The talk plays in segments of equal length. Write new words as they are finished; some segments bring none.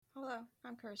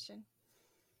I'm Kirsten.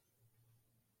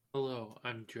 Hello,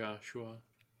 I'm Joshua.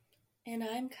 And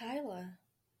I'm Kyla.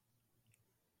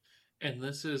 And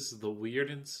this is The Weird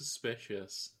and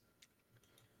Suspicious.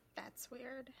 That's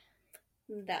weird.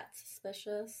 That's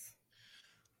suspicious.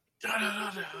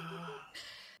 Da-da-da-da.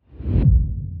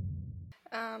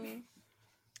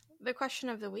 The question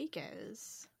of the week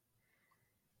is,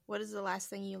 what is the last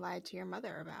thing you lied to your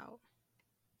mother about?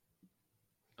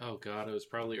 Oh god, it was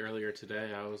probably earlier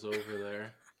today. I was over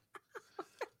there.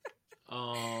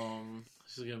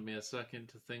 Just give me a second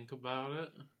to think about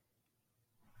it.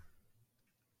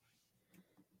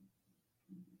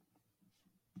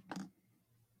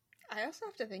 I also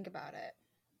have to think about it.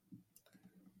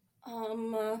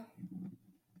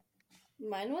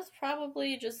 Mine was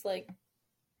probably just like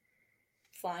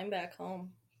flying back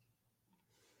home.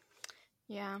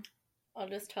 Yeah. I'll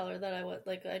just tell her that I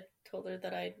told her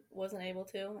that I wasn't able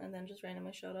to, and then just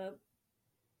randomly showed up.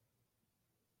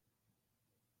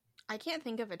 I can't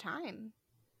think of a time.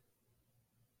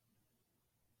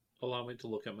 Allow me to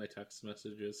look at my text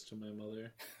messages to my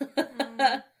mother.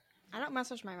 I don't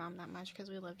message my mom that much because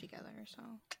we live together, so.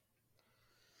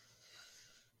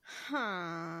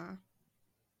 Huh.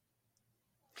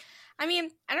 I mean,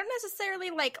 I don't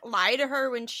necessarily, lie to her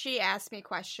when she asks me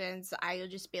questions. I'll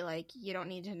just be like, you don't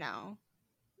need to know.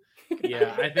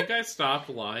 Yeah, I think I stopped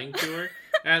lying to her.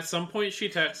 At some point, she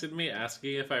texted me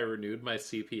asking if I renewed my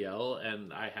CPL,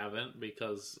 and I haven't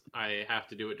because I have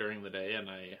to do it during the day, and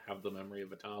I have the memory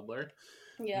of a toddler.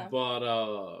 Yeah.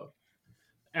 But,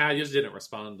 I just didn't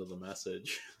respond to the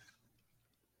message.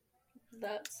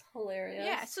 That's hilarious.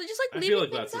 Yeah, so just, I leaving feel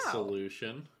like things that's a out.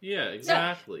 solution. Yeah,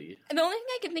 exactly. And the only thing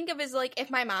I can think of is, if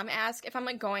my mom asks, if I'm,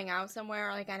 going out somewhere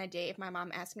or, on a date, if my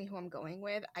mom asks me who I'm going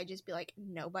with, I just be like,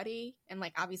 nobody. And,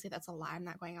 obviously that's a lie. I'm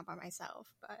not going out by myself,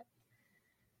 but.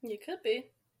 You could be.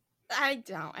 I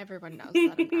don't. Everyone knows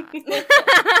that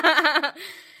I'm not.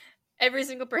 Every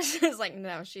single person is like,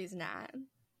 no, she's not.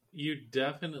 You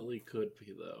definitely could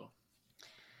be, though.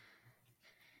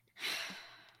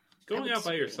 Going out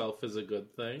by yourself is a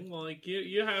good thing.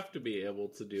 You have to be able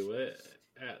to do it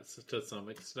to some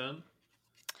extent.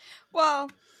 Well,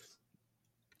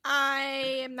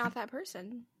 I am not that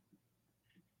person.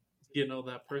 You know,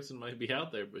 that person might be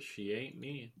out there, but she ain't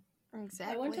me.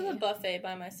 Exactly. I went to the buffet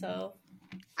by myself.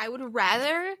 I would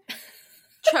rather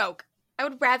choke.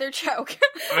 I'd rather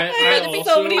be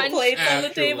so many plates on the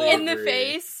table. In the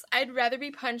face. I'd rather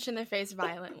be punched in the face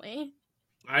violently.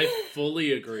 I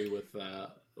fully agree with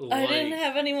that. I didn't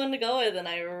have anyone to go with, and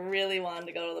I really wanted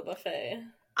to go to the buffet.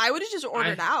 I would have just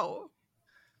ordered out.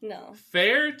 No.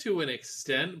 Fair to an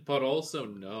extent, but also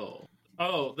no.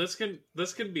 Oh, this can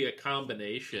be a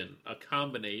combination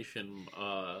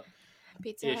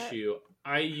Pizza issue.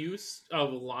 I used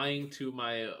of lying to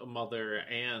my mother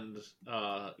and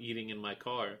eating in my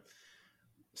car.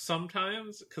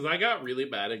 Sometimes, because I got really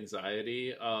bad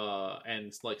anxiety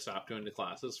and stopped going to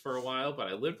classes for a while, but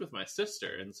I lived with my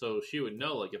sister, and so she would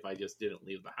know if I just didn't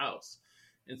leave the house.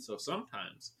 And so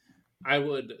sometimes I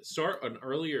would start an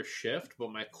earlier shift,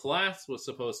 but my class was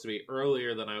supposed to be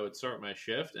earlier than I would start my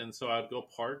shift, and so I'd go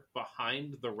park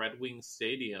behind the Red Wings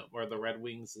stadium or the Red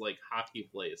Wings hockey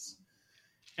place.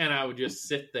 And I would just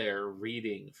sit there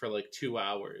reading for 2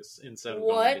 hours instead of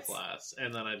going to class,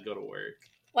 and then I'd go to work.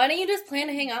 Why don't you just plan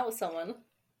to hang out with someone?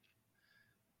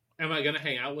 Am I going to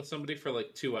hang out with somebody for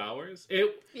 2 hours?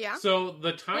 Yeah. So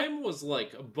the time was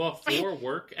before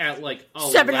work at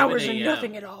 7 hours and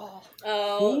nothing at all.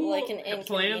 Oh, an Who inconvenient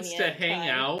plans to hang time.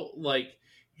 out?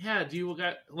 Yeah, do you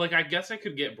got I guess I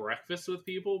could get breakfast with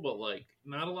people, but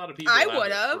not a lot of people. I have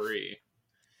would have. Free.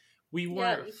 We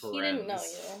weren't friends. He didn't know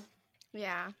you.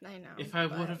 Yeah, I know. If I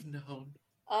would have known.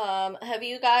 Have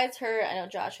you guys heard? I know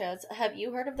Josh has. Have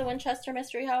you heard of the Winchester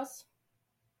Mystery House?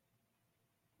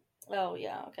 Oh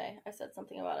yeah, okay. I said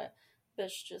something about it.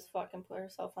 Bitch just fucking put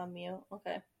herself on mute.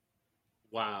 Okay.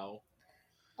 Wow.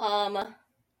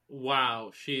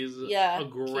 Wow. She's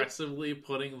aggressively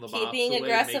putting the box keep being away,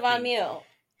 aggressive on mute.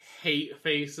 Hate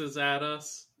faces at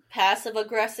us. Passive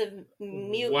aggressive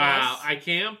muteness. Wow, I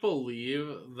can't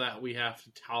believe that we have to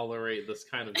tolerate this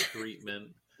kind of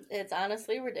treatment. It's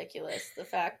honestly ridiculous. The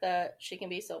fact that she can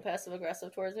be so passive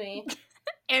aggressive towards me.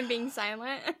 And being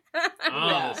silent.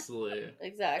 Honestly. Yeah,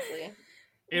 exactly.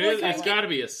 It's got to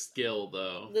be a skill,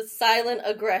 though. The silent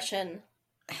aggression.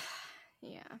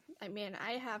 Yeah. I mean,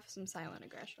 I have some silent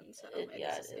aggression, so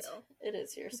it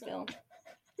is your skill.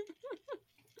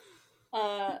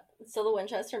 So the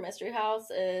Winchester Mystery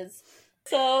House is...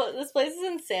 So this place is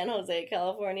in San Jose,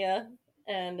 California,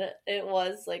 and it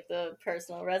was the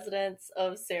personal residence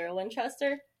of Sarah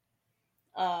Winchester.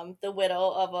 the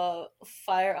widow of a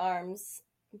firearms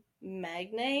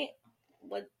magnate.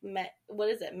 What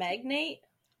is it? Magnate?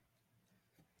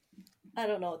 I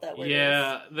don't know what that word is.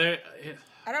 Yeah, there.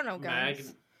 I don't know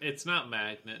guns. It's not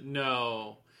magnet.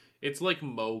 No, it's like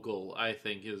mogul. I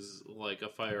think is like a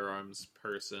firearms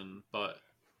person, but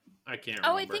I can't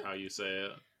remember how you say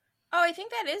it. Oh, I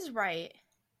think that is right.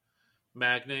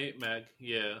 Magnate,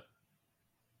 yeah.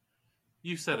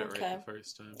 You said it right the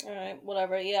first time. All right,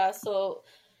 whatever. Yeah, so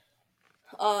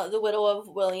the widow of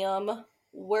William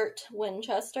Wirt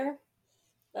Winchester.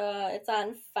 It's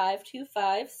on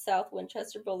 525 South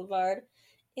Winchester Boulevard.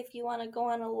 If you want to go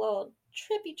on a little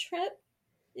trippy trip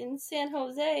in San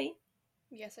Jose.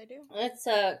 Yes, I do. It's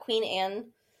a Queen Anne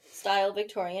style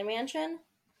Victorian mansion.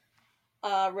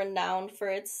 Renowned for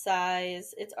its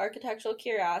size, its architectural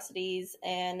curiosities,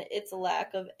 and its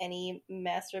lack of any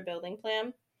master building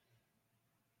plan.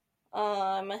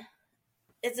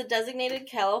 It's a designated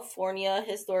California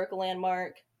historical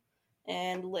landmark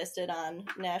and listed on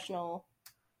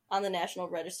the National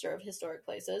Register of Historic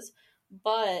Places.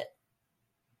 But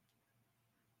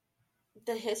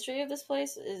the history of this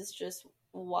place is just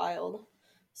wild.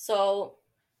 So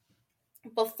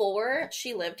before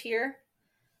she lived here,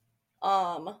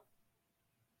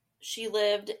 she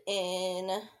lived in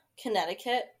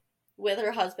Connecticut with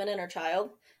her husband and her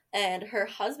child, and her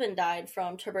husband died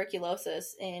from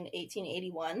tuberculosis in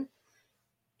 1881,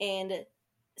 and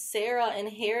Sarah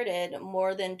inherited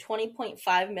more than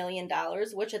 $20.5 million,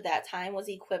 which at that time was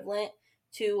equivalent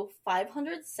to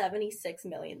 $576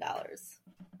 million.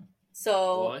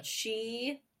 So what?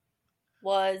 She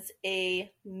was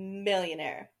a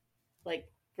millionaire. Like,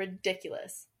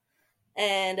 ridiculous.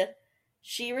 And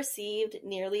she received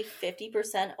nearly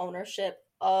 50% ownership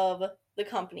of the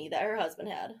company that her husband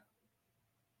had.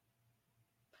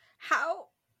 How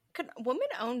could women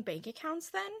own bank accounts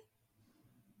then?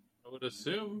 I would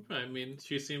assume. I mean,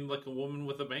 she seemed like a woman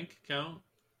with a bank account.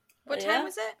 What time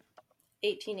was it?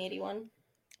 1881.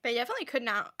 They definitely could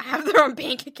not have their own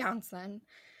bank accounts then.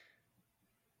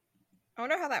 I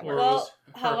wonder how that works. Well,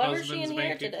 her however husband's she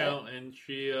inherited bank account, and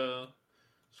she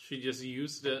just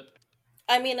used it.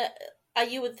 I mean,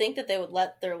 you would think that they would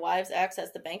let their wives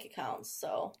access the bank accounts.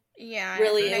 So yeah,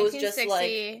 really, it was just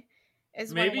like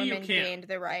is when women gained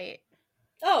the right.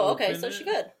 Oh, okay, so she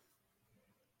could.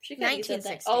 She could.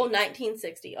 1960. Oh,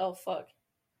 1960. Oh, fuck.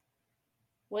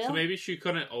 Well, so maybe she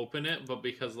couldn't open it, but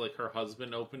because like her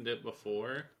husband opened it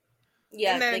before.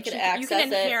 Yeah, they could access it. You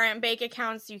can inherit bank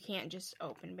accounts. You can't just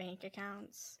open bank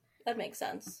accounts. That makes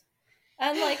sense.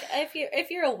 And like, if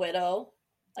you're a widow,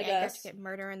 I guess you get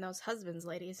murdering those husbands,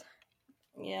 ladies.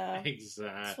 Yeah,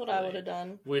 exactly. That's what I would have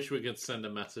done. Wish we could send a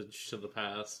message to the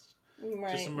past.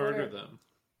 Right. Just murder them.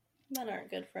 Men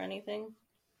aren't good for anything.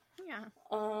 Yeah.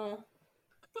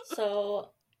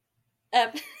 So,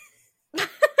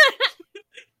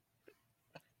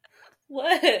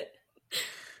 what?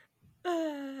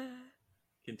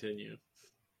 Continue.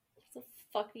 What the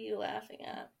fuck are you laughing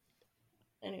at?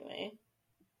 Anyway.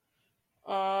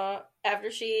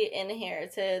 After she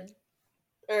inherited,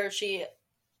 or she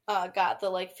got the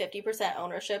like 50%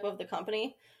 ownership of the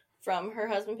company from her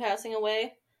husband passing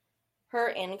away, her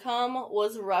income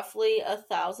was roughly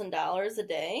 $1,000 a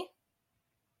day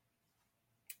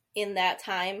in that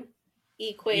time,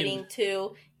 equating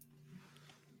to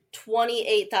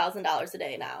 $28,000 a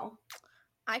day now.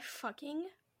 I fucking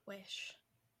wish.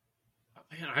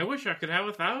 Man, I wish I could have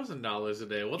 $1,000 a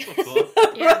day. What the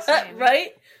fuck? Yeah, same.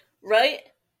 Right?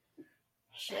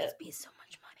 Shit. That'd be so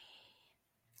much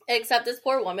money. Except this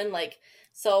poor woman, like,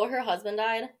 so her husband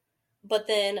died, but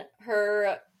then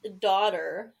her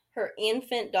daughter, her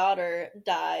infant daughter,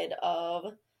 died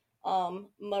of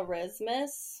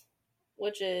marasmus,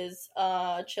 which is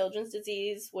a children's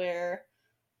disease where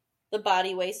the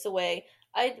body wastes away.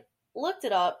 I looked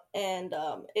it up, and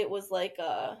it was like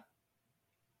what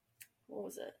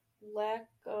was it? Lack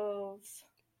of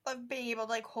being able to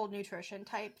like hold nutrition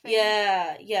type thing.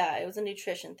 Yeah, it was a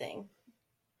nutrition thing.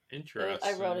 Interesting.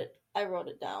 I wrote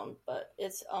it down, but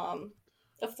it's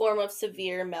a form of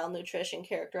severe malnutrition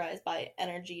characterized by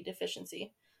energy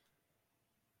deficiency.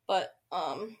 But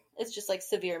it's just like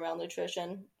severe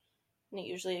malnutrition, and it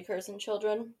usually occurs in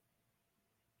children.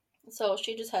 So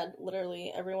she just had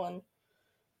literally everyone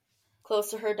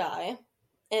close to her die,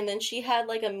 and then she had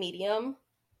like a medium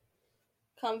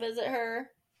come visit her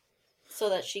so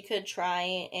that she could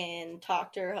try and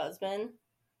talk to her husband.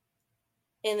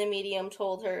 And the medium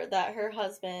told her that her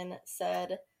husband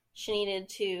said she needed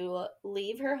to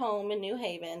leave her home in New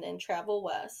Haven and travel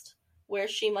west, where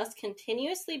she must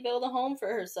continuously build a home for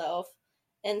herself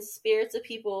and spirits of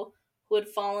people who had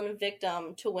fallen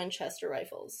victim to Winchester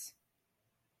rifles.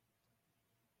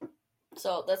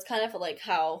 So that's kind of like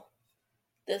how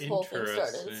this whole thing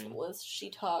started. Interesting. Was she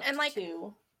talked And, like,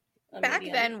 to a Back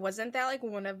medium. then, wasn't that like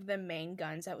one of the main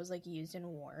guns that was like used in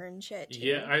war and shit too?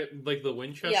 Yeah, I like the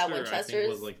Winchester. I think Winchesters.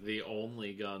 was like the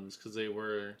only guns because they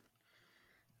were,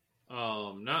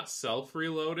 not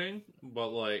self-reloading, but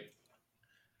like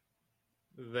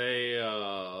they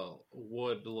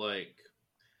would like,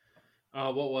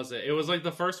 what was it? It was like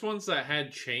the first ones that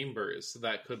had chambers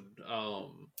that could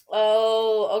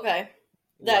Oh, okay.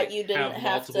 That like, you didn't have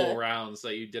have multiple to. rounds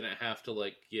that you didn't have to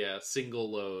like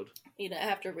single load. You didn't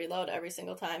have to reload every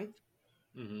single time.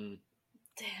 Mm-hmm.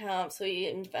 Damn, so he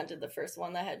invented the first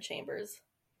one that had chambers.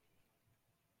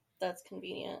 That's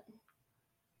convenient.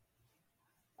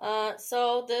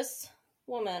 So this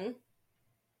woman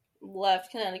left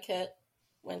Connecticut,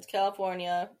 went to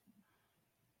California,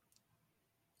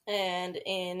 and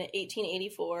in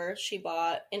 1884 she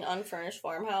bought an unfurnished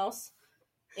farmhouse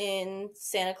in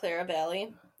Santa Clara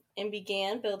Valley and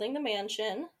began building the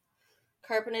mansion.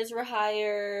 Carpenters were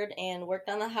hired and worked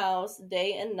on the house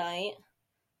day and night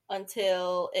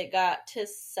until it got to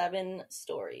 7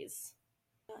 stories.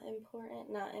 Not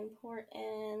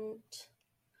important.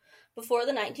 Before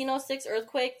the 1906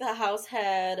 earthquake, the house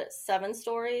had 7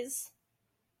 stories,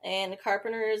 and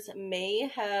carpenters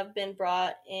may have been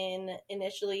brought in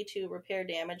initially to repair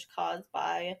damage caused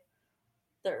by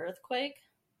the earthquake.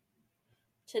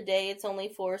 Today, it's only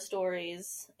 4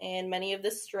 stories, and many of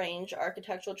the strange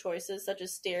architectural choices, such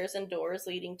as stairs and doors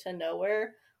leading to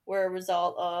nowhere, were a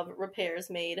result of repairs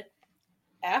made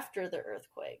after the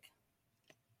earthquake.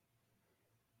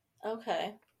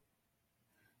 Okay.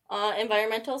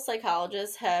 Environmental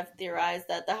psychologists have theorized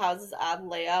that the house's odd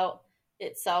layout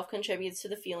itself contributes to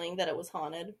the feeling that it was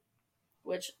haunted,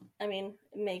 which, I mean,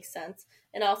 it makes sense.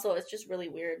 And also, it's just really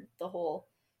weird, the whole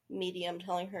medium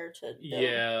telling her to build.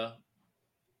 Yeah.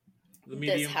 The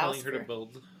medium telling her for... to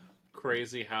build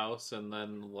crazy house, and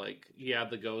then, like, yeah,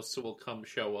 the ghosts will come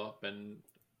show up and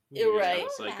You're right.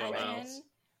 Psycho house.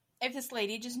 If this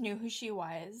lady just knew who she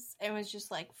was and was just,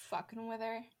 like, fucking with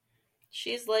her.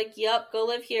 She's like, yep, go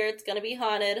live here. It's gonna be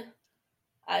haunted.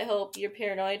 I hope you're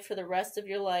paranoid for the rest of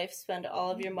your life. Spend all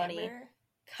of your money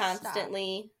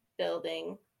constantly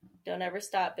building. Don't ever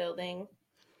stop building,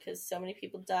 because so many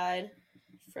people died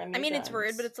from your guns. It's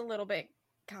rude, but it's a little bit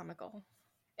comical.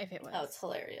 If it was. Oh, it's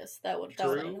hilarious. That would be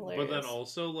True, hilarious. but then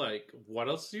also, like, what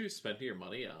else do you spend your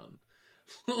money on?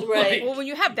 Right. Like, well, when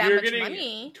you have that much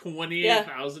money,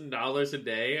 $28,000 a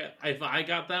day. If I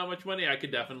got that much money, I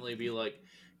could definitely be like,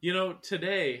 you know,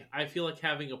 today I feel like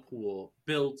having a pool.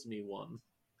 Builds me one.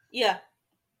 Yeah.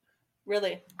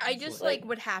 Really. I just like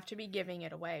would have to be giving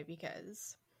it away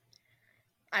because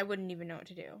I wouldn't even know what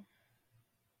to do.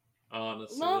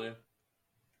 Honestly. Well,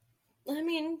 I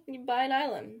mean, you buy an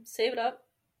island, save it up,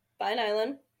 buy an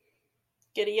island,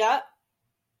 get a yacht.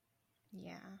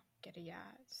 Yeah, get a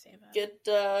yacht, save up.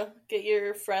 Get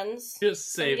your friends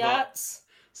just save yachts. Up.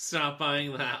 Stop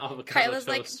buying that avocado toast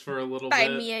like, for a little buy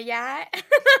bit. Buy me a yacht.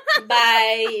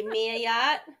 Buy me a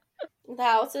yacht. The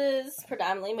house is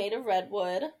predominantly made of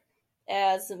redwood,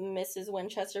 as Mrs.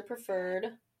 Winchester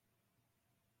preferred.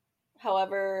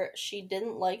 However, she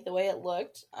didn't like the way it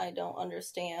looked. I don't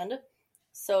understand.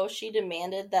 So she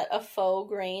demanded that a faux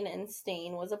grain and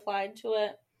stain was applied to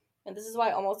it. And this is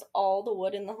why almost all the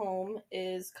wood in the home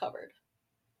is covered.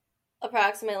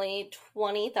 Approximately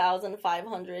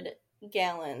 20,500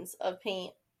 gallons of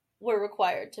paint were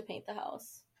required to paint the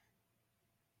house.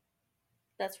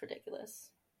 That's ridiculous.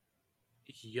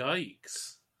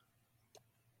 Yikes.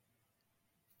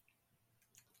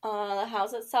 The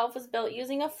house itself was built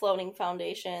using a floating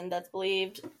foundation that's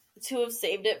believed to have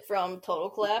saved it from total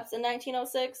collapse in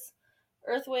 1906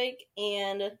 earthquake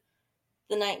and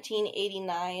the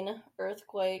 1989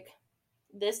 earthquake.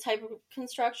 This type of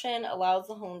construction allows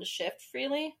the home to shift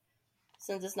freely,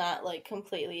 since it's not like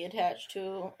completely attached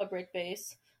to a brick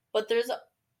base. But there's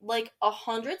like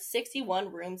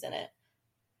 161 rooms in it,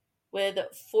 with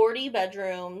 40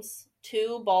 bedrooms,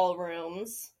 2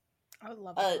 ballrooms, I would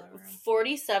love a ballroom.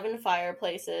 47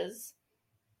 fireplaces,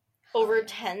 over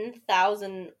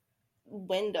 10,000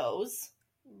 windows.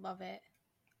 Love it.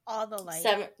 All the lights.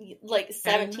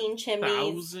 17 chimneys.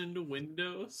 1,000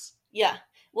 windows? Yeah.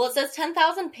 Well, it says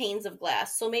 10,000 panes of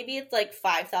glass, so maybe it's like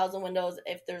 5,000 windows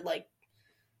if they're like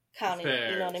counting.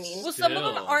 Fair. You know what I mean? Well, some of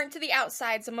them aren't to the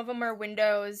outside. Some of them are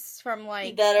windows from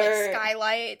like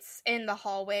skylights in the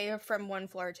hallway from one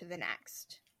floor to the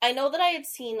next. I know that I had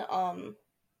seen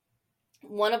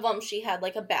one of them. She had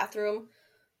like a bathroom,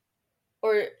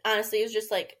 or honestly, it was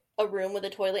just like a room with a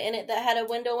toilet in it that had a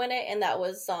window in it, and that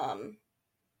was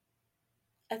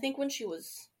I think when she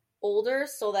was older,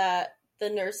 so that the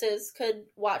nurses could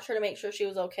watch her to make sure she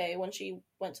was okay when she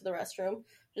went to the restroom,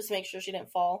 just to make sure she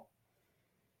didn't fall.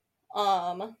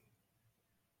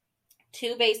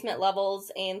 2 basement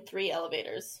levels and 3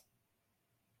 elevators.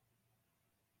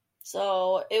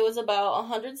 So it was about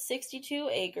 162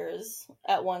 acres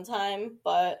at one time,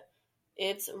 but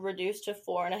it's reduced to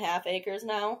 4.5 acres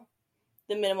now,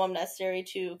 the minimum necessary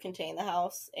to contain the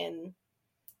house and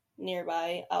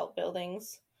nearby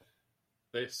outbuildings.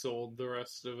 They sold the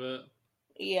rest of it.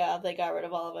 Yeah, they got rid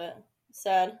of all of it.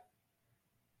 Sad.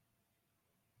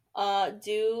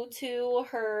 Due to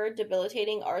her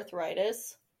debilitating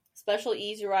arthritis, special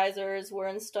easy risers were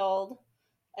installed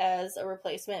as a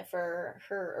replacement for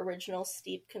her original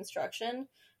steep construction.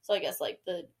 So I guess like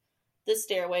the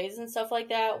stairways and stuff like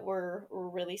that were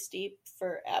really steep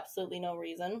for absolutely no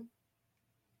reason.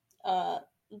 The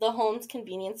home's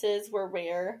conveniences were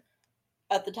rare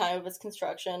at the time of its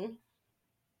construction.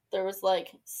 There was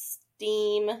like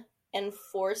steam and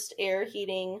forced air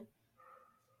heating,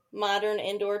 modern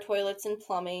indoor toilets and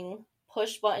plumbing,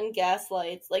 push button gas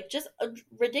lights, like just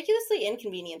ridiculously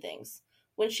inconvenient things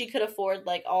when she could afford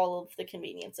like all of the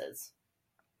conveniences.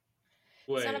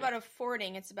 Wait. It's not about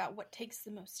affording, it's about what takes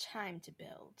the most time to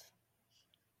build.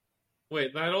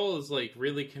 Wait, that all is like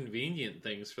really convenient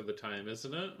things for the time,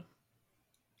 isn't it?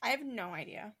 I have no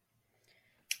idea.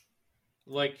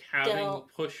 Like having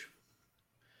push.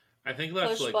 I think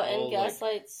that's push like button all gas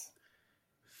like lights.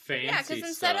 fancy Yeah, because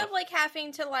instead stuff. of like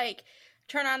having to like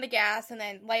turn on the gas and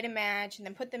then light a match and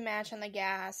then put the match on the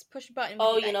gas, push a button.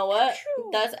 Oh, you know what? Phew.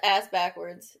 That's ass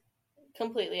backwards.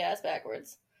 Completely ass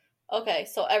backwards. Okay,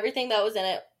 so everything that was in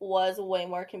it was way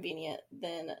more convenient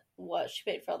than what she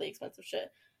paid for all the expensive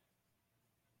shit.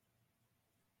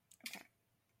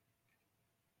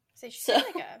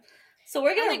 So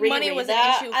we're gonna reread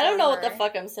that. I don't know what the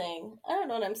fuck I'm saying. I don't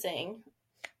know what I'm saying.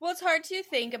 Well, it's hard to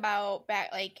think about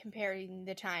back, like comparing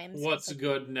the times. What's like,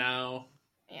 good now?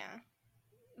 Yeah,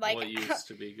 like what used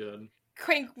to be good.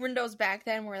 Crank windows back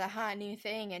then were the hot new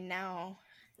thing, and now.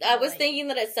 I was thinking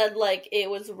that it said like it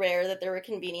was rare that there were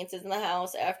conveniences in the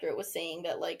house after it was saying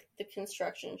that like the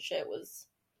construction shit was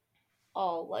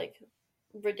all like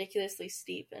ridiculously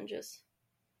steep and just.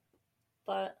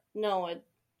 But no,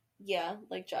 yeah,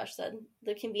 like Josh said,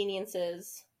 the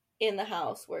conveniences in the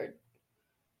house were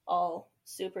all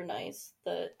super nice.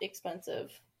 The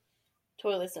expensive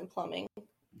toilets and plumbing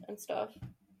and stuff.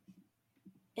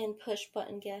 And push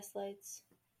button gas lights.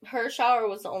 Her shower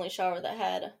was the only shower that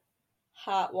had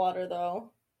hot water,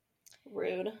 though.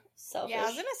 Rude. Selfish. Yeah, I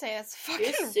was gonna say, that's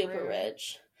fucking You're super rude.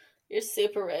 rich. You're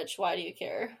super rich. Why do you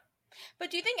care? But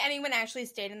do you think anyone actually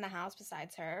stayed in the house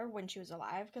besides her when she was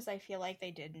alive? Because I feel like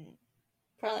they didn't.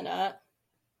 Probably not.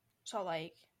 So,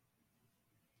 like...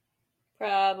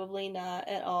 Probably not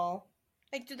at all.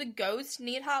 Like, do the ghosts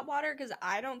need hot water? Because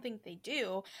I don't think they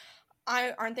do.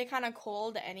 Aren't they kind of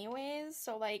cold anyways?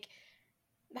 So, like,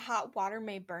 the hot water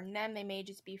may burn them. They may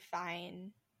just be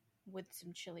fine with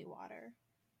some chilly water.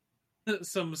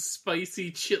 Some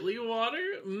spicy chili water?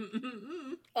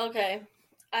 Mm-mm-mm. Okay.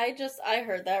 I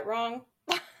heard that wrong.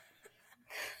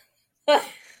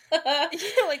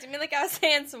 You looked at me like I was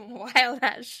saying some wild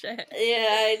ass shit.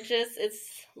 Yeah,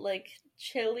 it's like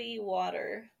chili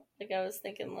water. Like I was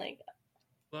thinking like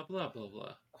blah blah blah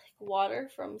blah. Like water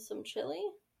from some chili?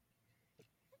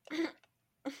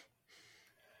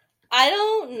 I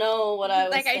don't know what I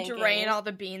was like thinking. I drain all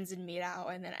the beans and meat out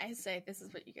and then I say this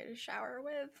is what you get a shower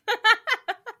with.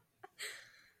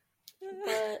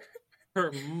 But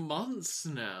for months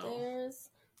now. There's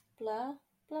blah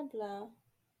blah blah.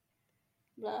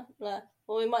 Blah blah.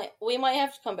 Well, we might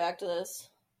have to come back to this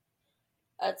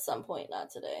at some point, not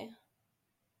today.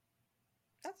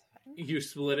 That's fine. You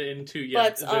split it into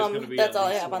But there's gonna be that's at all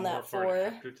I least have one on more that part for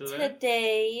after today.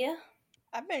 today.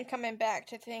 I've been coming back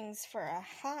to things for a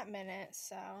hot minute,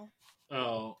 so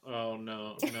Oh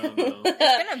no.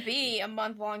 it's gonna be a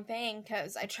month-long thing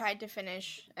because I tried to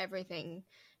finish everything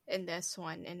in this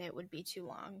one and it would be too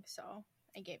long, so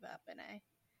I gave up and I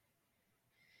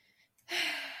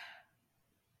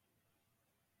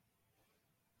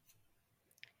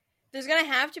there's gonna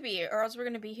have to be, or else we're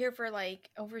gonna be here for like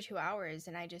over 2 hours,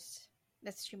 and that's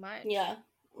too much. Yeah.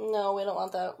 No, we don't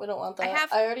want that. We don't want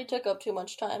that. I already took up too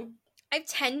much time. I have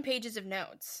 10 pages of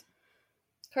notes.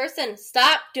 Kirsten,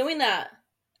 stop doing that.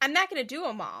 I'm not gonna do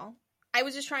them all. I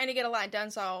was just trying to get a lot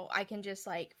done so I can just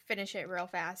like finish it real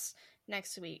fast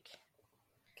next week.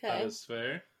 Okay. That is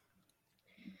fair.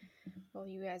 Well,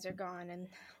 you guys are gone and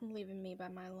leaving me by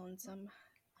my lonesome.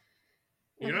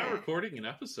 You're not recording an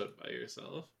episode by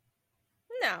yourself.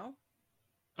 No.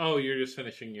 Oh, you're just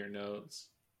finishing your notes.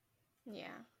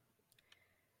 Yeah.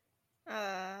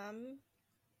 I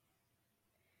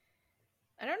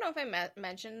don't know if I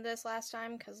mentioned this last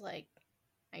time because, like,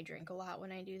 I drink a lot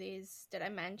when I do these. Did I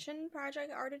mention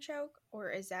Project Artichoke,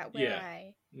 or is that where Yeah.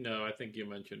 I? No, I think you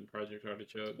mentioned Project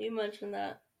Artichoke. You mentioned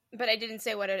that. But I didn't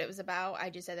say what it was about. I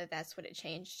just said that that's what it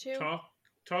changed to.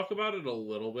 Talk about it a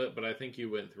little bit, but I think you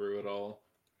went through it all.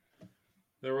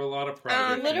 There were a lot of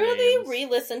project Literally names.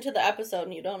 re-listen to the episode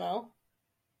and you don't know.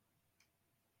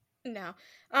 No.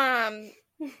 Okay.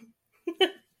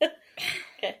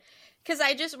 Because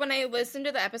I just, when I listen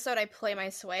to the episode, I play my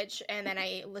Switch, and then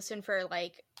I listen for,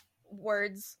 like,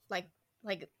 words like,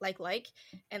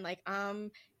 and, like,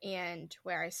 and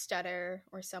where I stutter,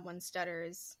 or someone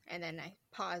stutters, and then I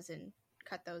pause and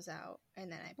cut those out,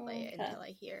 and then I play it until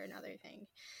I hear another thing.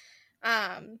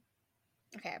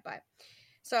 Okay, but,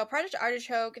 so Project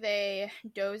Artichoke, they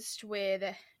dosed with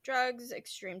drugs,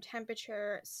 extreme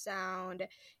temperature, sound,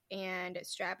 and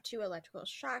strapped to electrical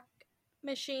shock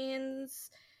machines.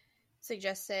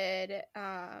 Suggested,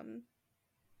 I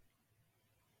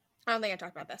don't think I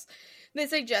talked about this. They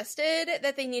suggested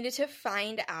that they needed to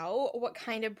find out what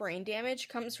kind of brain damage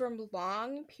comes from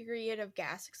long period of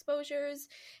gas exposures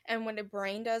and what a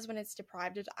brain does when it's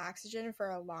deprived of oxygen for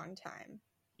a long time.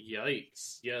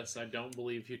 Yikes. Yes, I don't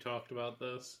believe you talked about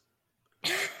this.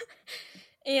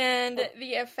 And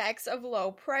the effects of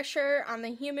low pressure on the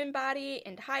human body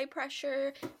and high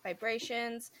pressure,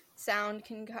 vibrations, sound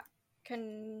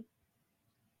concussions,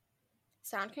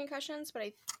 but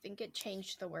I think it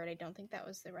changed the word. I don't think that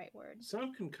was the right word.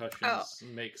 Sound concussions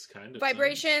makes kind of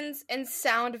vibrations sense. And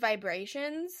sound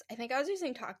vibrations. I think I was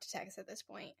using talk to text at this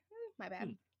point. My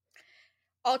bad.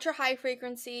 Ultra high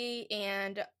frequency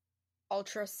and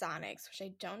ultrasonics, which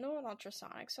I don't know what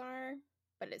ultrasonics are,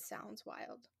 but it sounds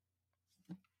wild.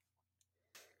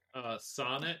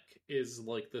 Sonic is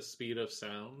like the speed of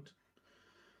sound.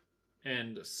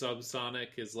 And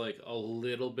subsonic is like a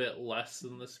little bit less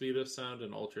than the speed of sound,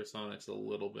 and ultrasonic's a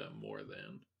little bit more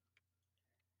than.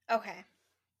 Okay.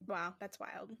 Wow, that's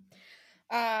wild.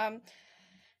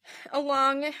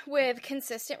 Along with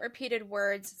consistent repeated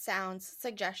words, sounds,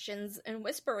 suggestions, and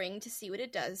whispering to see what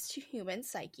it does to human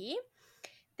psyche.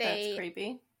 That's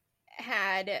creepy.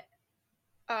 Had,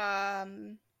 I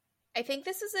think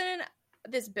this is in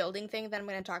this building thing that I'm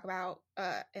going to talk about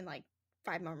in like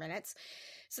 5 more minutes.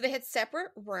 So they had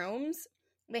separate rooms.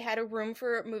 They had a room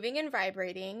for moving and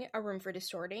vibrating, a room for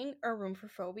distorting, a room for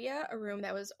phobia, a room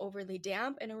that was overly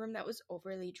damp, and a room that was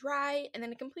overly dry, and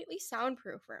then a completely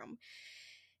soundproof room.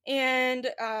 And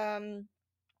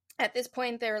at this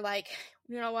point, they're like,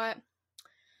 you know what?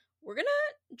 We're going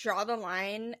to draw the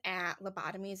line at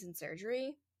lobotomies and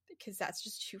surgery because that's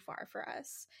just too far for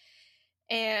us.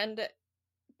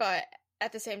 But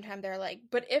at the same time, they're like,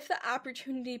 but if the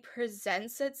opportunity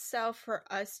presents itself for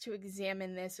us to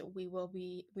examine this, we will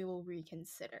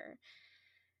reconsider.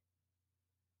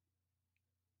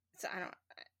 So I don't,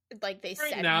 like, they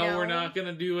said now no. We're not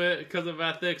gonna do it because of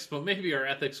ethics, but maybe our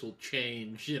ethics will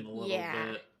change in a little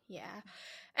bit. Yeah.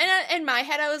 And in my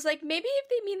head, I was like, maybe if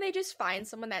they mean they just find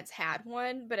someone that's had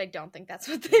one, but I don't think that's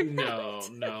what they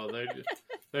meant. No,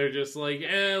 they're just like,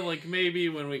 like maybe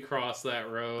when we cross that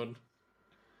road,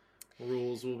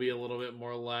 rules will be a little bit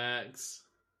more lax.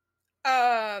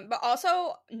 But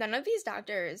also, none of these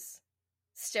doctors,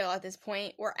 still at this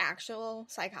point, were actual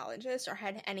psychologists or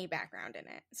had any background in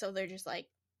it. So they're just like,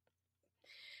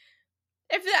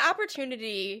 if the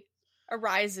opportunity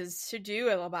arises to do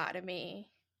a lobotomy,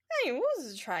 I mean, we'll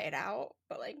just try it out,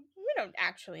 but like, we don't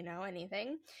actually know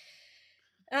anything.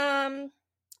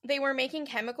 They were making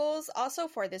chemicals also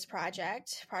for this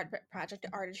project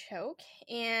Artichoke,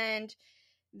 and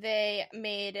they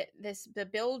made the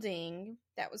building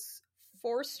that was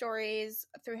 4 stories,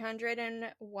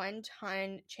 301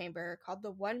 ton chamber called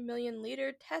the 1 million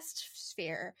liter test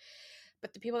sphere,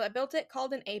 but the people that built it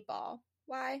called an 8-ball.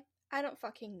 Why? I don't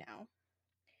fucking know.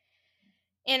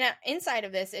 And inside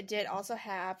of this, it did also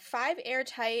have 5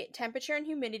 airtight, temperature and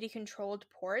humidity controlled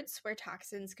ports where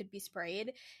toxins could be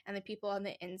sprayed, and the people on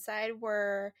the inside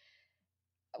were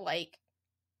like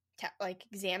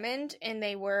examined, and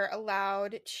they were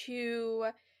allowed to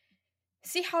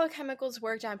see how the chemicals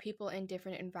worked on people in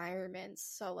different environments.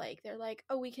 So like, they're like,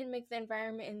 oh, we can make the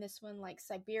environment in this one like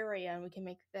Siberia, and we can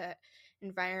make the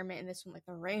environment in this one like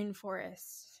the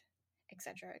rainforest,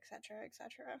 etc., etc.,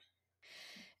 etc.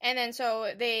 And then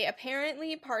so they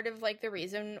apparently, part of like the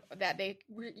reason that they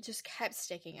just kept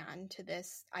sticking on to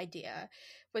this idea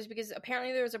was because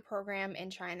apparently there was a program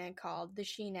in China called the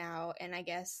She Now, and I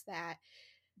guess that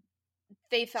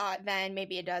they thought then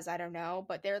maybe it does, I don't know,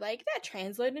 but they're like, that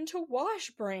translated into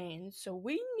wash brains, so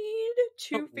we need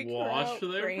to figure Wash out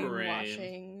their brain.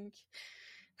 brainwashing.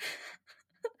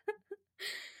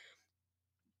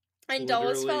 And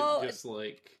Dulles Literally felt just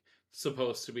like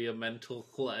supposed to be a mental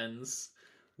cleanse.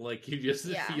 Like you just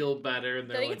Yeah. feel better, and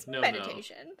they're like like, it's no,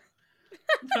 meditation.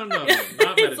 no, not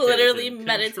meditation. It's literally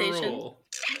Control.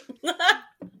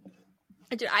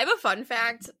 Dude, I have a fun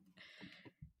fact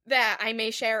that I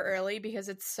may share early because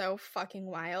it's so fucking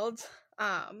wild.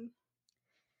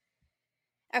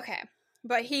 Okay.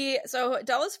 But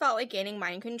Dulles felt like gaining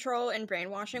mind control and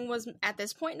brainwashing was, at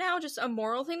this point now, just a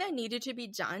moral thing that needed to be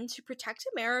done to protect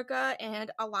America and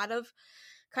a lot of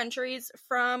countries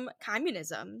from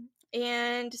communism.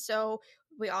 And so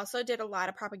we also did a lot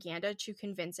of propaganda to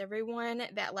convince everyone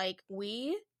that, like,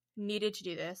 we needed to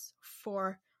do this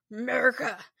for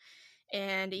America.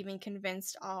 And even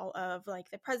convinced all of, like,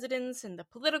 the presidents and the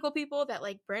political people that,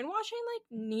 like, brainwashing, like,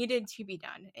 needed to be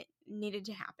done. It needed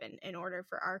to happen in order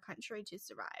for our country to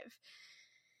survive.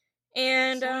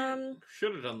 And,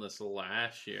 should have done this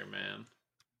last year, man.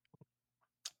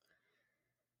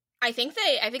 I think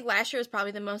last year was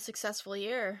probably the most successul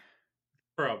year.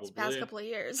 Probably. This past couple of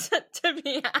years, to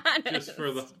be honest. Just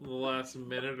for the last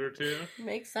minute or two.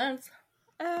 Makes sense.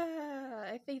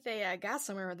 I think they got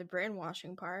somewhere with the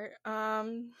brainwashing part.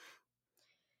 And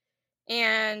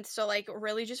so, like,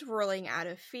 really just ruling out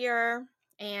of fear.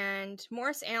 And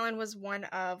Morris Allen was one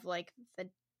of, like, the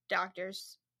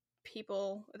doctor's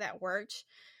people that worked.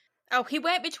 Oh, he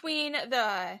went between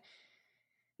the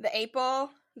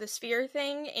 8-ball, the sphere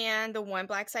thing, and the one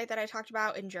black site that I talked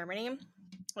about in Germany,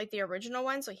 like the original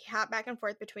one. So he hopped back and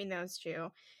forth between those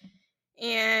two.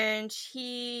 And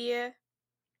he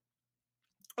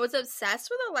was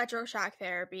obsessed with electroshock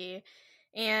therapy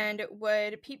and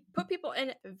would put people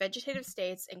in vegetative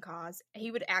states and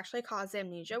he would actually cause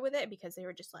amnesia with it because they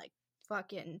were just like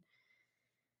fucking,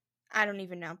 I don't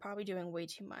even know, probably doing way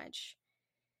too much.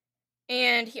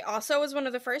 And he also was one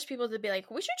of the first people to be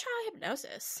like, we should try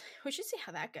hypnosis. We should see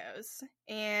how that goes.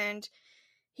 And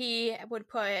he would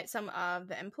put some of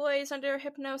the employees under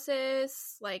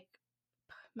hypnosis, like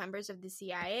members of the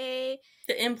CIA.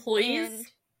 The employees? And,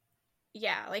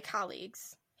 yeah, like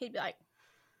colleagues. He'd be like,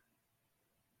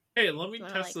 hey, let me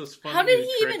test this fun How did new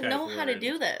he trick even know I've how to learned.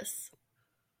 do this?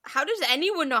 how does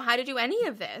anyone know how to do any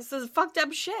of this? This is fucked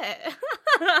up shit.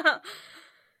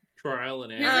 Trial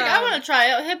and He's error. like, I want to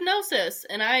try out hypnosis,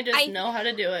 and I just know how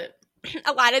to do it.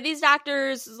 A lot of these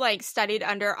doctors, like, studied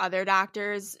under other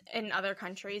doctors in other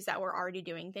countries that were already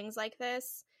doing things like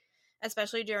this,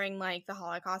 especially during, like, the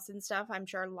Holocaust and stuff. I'm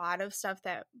sure a lot of stuff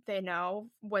that they know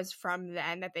was from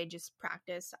then that they just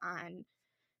practice on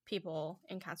people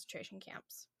in concentration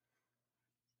camps.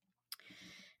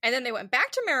 And then they went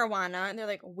back to marijuana, and they're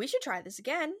like, we should try this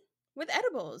again with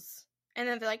edibles. And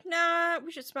then they're like, nah,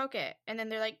 we should smoke it. And then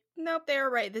they're like, nope, they were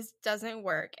right. This doesn't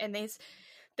work. And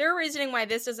their reasoning why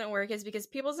this doesn't work is because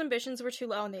people's ambitions were too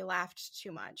low and they laughed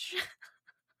too much.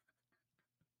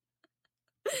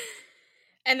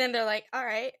 And then they're like, all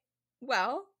right,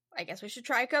 well, I guess we should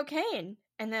try cocaine.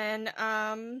 And then,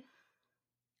 and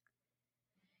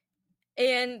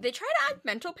they tried it on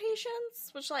mental patients,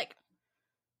 which, like,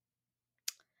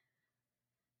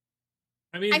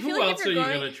 I mean, who like else are you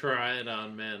gonna try it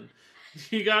on, man?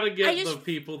 You gotta get the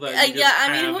people that you yeah, I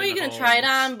mean, have who are you in gonna homes. try it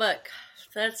on? But gosh,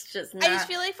 that's just not... I just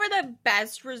feel like for the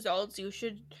best results, you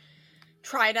should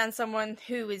try it on someone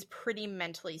who is pretty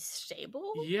mentally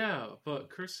stable. Yeah, but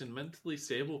Kirsten, mentally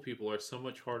stable people are so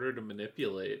much harder to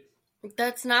manipulate.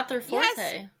 That's not their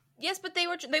forte. Yes, but they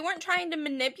weren't trying to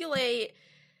manipulate.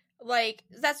 Like,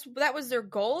 that was their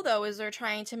goal, though, is they're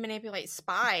trying to manipulate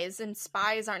spies, and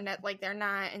spies aren't they're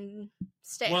not in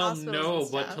state hospitals. Well, no, and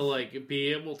stuff. but to, like, be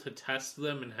able to test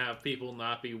them and have people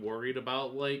not be worried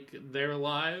about, like, their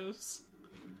lives.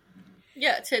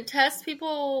 Yeah, to test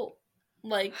people,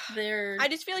 like, their... I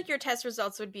just feel like your test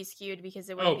results would be skewed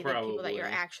because it wouldn't be the people that you're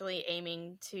actually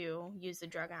aiming to use the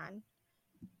drug on.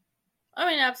 I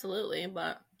mean, absolutely,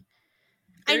 but...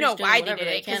 I know why they did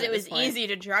it, because it was easy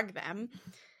to drug them.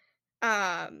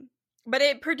 But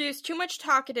it produced too much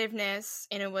talkativeness,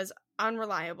 and it was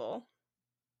unreliable.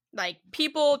 Like,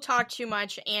 people talked too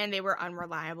much, and they were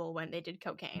unreliable when they did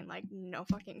cocaine. Like, no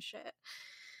fucking shit.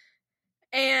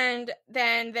 And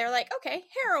then they're like, okay,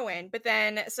 heroin. But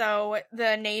then, so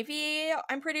the Navy,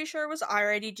 I'm pretty sure, was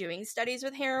already doing studies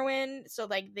with heroin. So,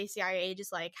 like, the CIA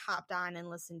just, like, hopped on and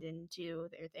listened into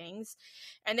their things.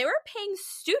 And they were paying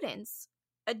students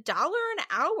 $1 an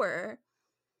hour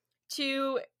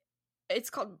to... It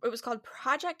was called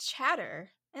Project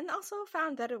Chatter, and also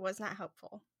found that it was not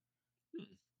helpful.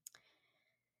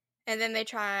 And then they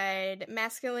tried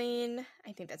mescaline.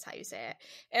 I think that's how you say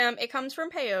it. It comes from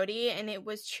peyote, and it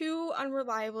was too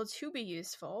unreliable to be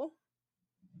useful.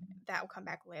 That will come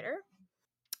back later.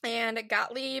 And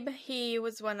Gottlieb, he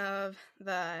was one of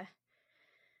the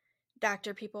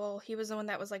doctor people. He was the one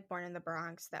that was like born in the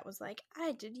Bronx that was like,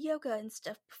 I did yoga and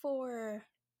stuff before.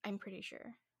 I'm pretty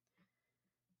sure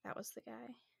that was the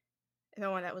guy. The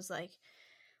one that was like,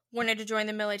 wanted to join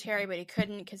the military, but he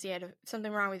couldn't because he had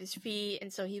something wrong with his feet.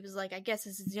 And so he was like, I guess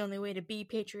this is the only way to be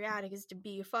patriotic is to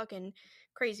be a fucking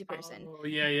crazy person. Oh,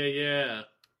 yeah.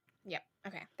 Yep.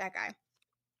 Okay, that guy.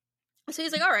 So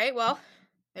he's like, all right, well,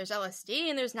 there's LSD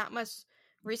and there's not much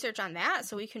research on that,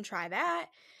 so we can try that.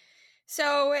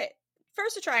 So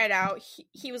first to try it out,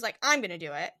 he was like, I'm going to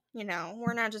do it. You know,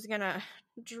 we're not just going to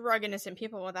drug innocent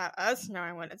people without us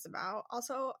knowing what it's about.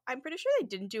 Also, I'm pretty sure they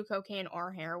didn't do cocaine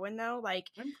or heroin, though. Like,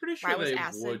 I'm pretty sure they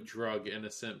would drug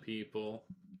innocent people.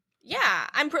 Yeah,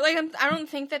 I don't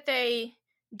think that they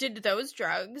did those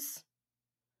drugs.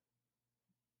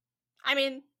 I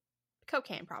mean,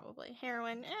 cocaine probably.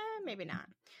 Heroin, maybe not.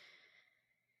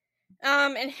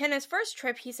 And in his first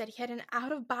trip, he said he had an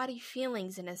out-of-body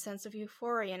feelings and a sense of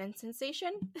euphoria and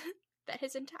sensation that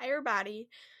his entire body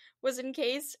was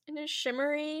encased in a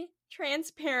shimmery,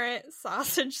 transparent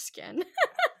sausage skin.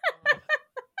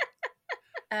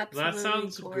 Absolutely that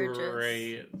sounds gorgeous.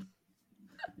 Great.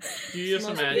 Do you just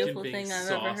imagine being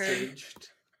sausaged?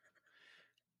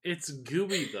 It's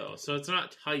gooey though, so it's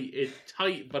not tight. It's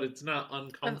tight, but it's not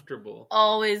uncomfortable. I've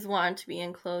always wanted to be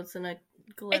enclosed in a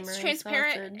glimmering It's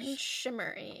transparent sausage. and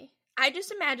shimmery. I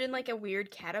just imagine like a weird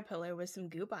caterpillar with some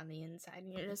goop on the inside,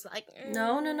 and you're just like,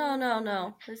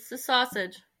 No. It's the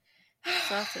sausage.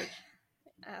 Sausage.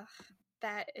 Ugh,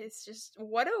 that is just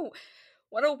what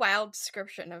a wild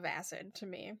description of acid to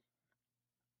me.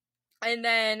 And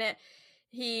then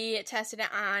he tested it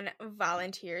on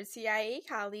volunteer CIA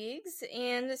colleagues,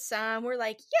 and some were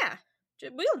like, yeah,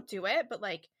 we'll do it, but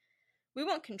like, we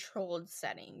want controlled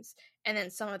settings. And then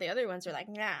some of the other ones are like,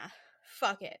 nah,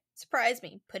 fuck it. Surprise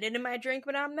me. Put it in my drink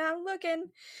when I'm not looking.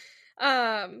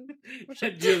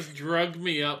 Just drug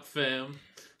me up, fam.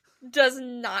 Does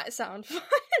not sound fun.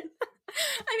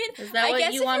 I mean, is that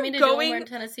what you want me to do when we're in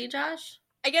Tennessee, Josh?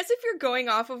 I guess if you're going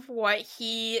off of what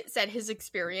he said his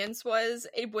experience was,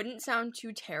 it wouldn't sound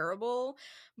too terrible.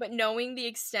 But knowing the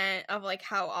extent of like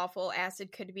how awful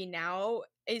acid could be now,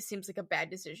 it seems like a bad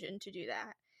decision to do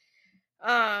that.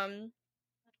 And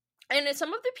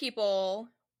some of the people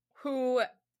who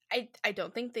I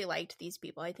don't think they liked these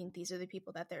people. I think these are the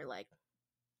people that they're like,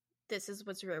 this is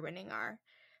what's ruining our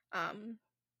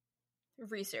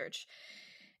research.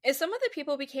 Is some of the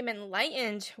people became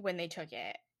enlightened when they took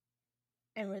it.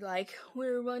 And we're like,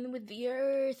 we're one with the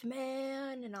earth,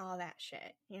 man, and all that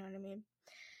shit. You know what I mean?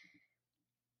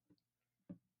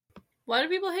 Why do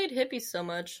people hate hippies so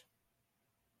much?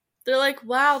 They're like,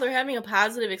 wow, they're having a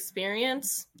positive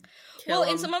experience. Well,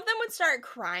 and some of them would start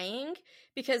crying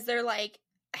because they're like,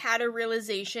 had a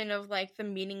realization of like the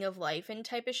meaning of life and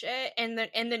type of shit. And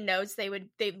the notes they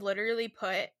literally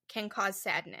put can cause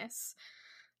sadness.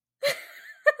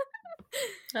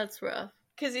 That's rough.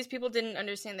 Because these people didn't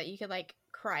understand that you could like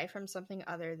cry from something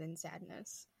other than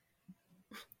sadness.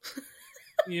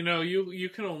 You know, you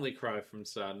can only cry from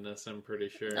sadness, I'm pretty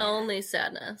sure. Only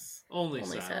sadness. Only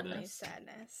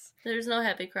sadness. There's no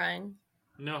happy crying.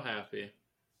 No happy.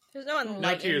 There's no enlightened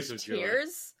no tears of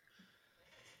tears.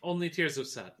 Joy. Only tears of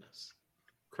sadness.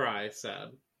 Cry, sad.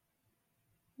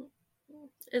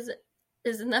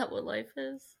 Isn't that what life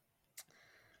is?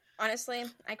 Honestly,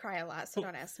 I cry a lot, so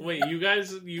don't ask me. Wait, you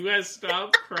guys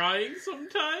stop crying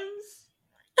sometimes?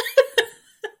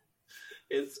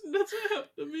 It doesn't happen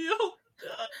to me all the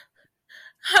time.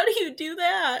 How do you do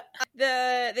that?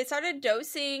 They started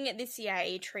dosing the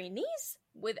CIA trainees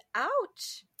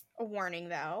without a warning,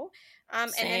 though.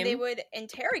 And then they would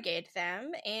interrogate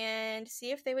them and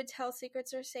see if they would tell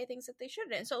secrets or say things that they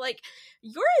shouldn't. So, like,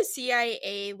 you're a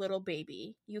CIA little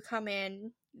baby. You come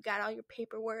in, you got all your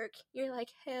paperwork. You're like,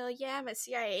 hell yeah, I'm a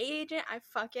CIA agent. I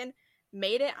fucking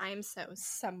made it. I'm so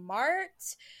smart.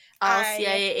 All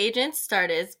CIA agents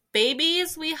start as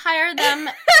babies. We hire them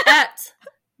at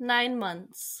 9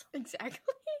 months. Exactly.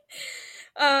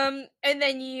 And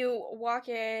then you walk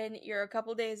in, you're a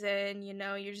couple days in, you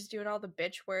know, you're just doing all the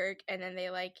bitch work, and then they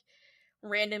like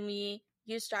randomly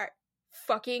you start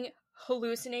fucking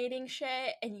hallucinating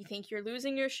shit, and you think you're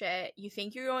losing your shit, you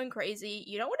think you're going crazy,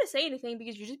 you don't want to say anything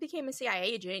because you just became a CIA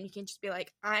agent, and you can just be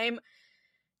like, I'm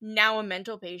now a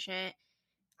mental patient,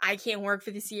 I can't work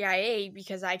for the CIA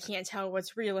because I can't tell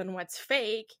what's real and what's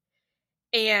fake.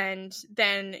 And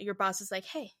then your boss is like,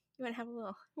 hey, You want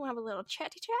to have a little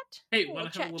chatty chat? Hey,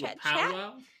 want to have a little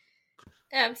powwow?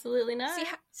 Absolutely not.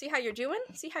 See how you're doing?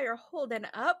 See how you're holding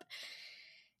up?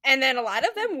 And then a lot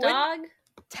of them would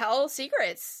tell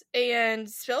secrets and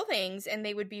spill things, and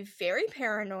they would be very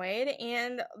paranoid,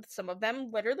 and some of them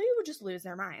literally would just lose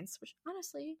their minds, which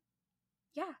honestly,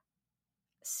 yeah,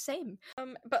 same.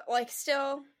 But like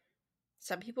still,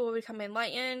 some people would become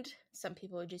enlightened, some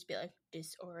people would just be like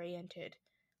disoriented,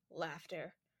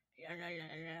 laughter.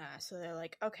 So they're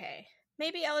like, okay,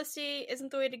 maybe LSD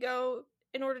isn't the way to go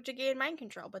in order to gain mind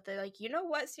control. But they're like, you know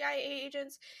what, CIA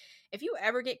agents? If you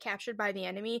ever get captured by the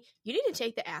enemy, you need to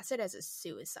take the acid as a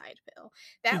suicide pill.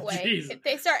 That way, if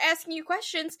they start asking you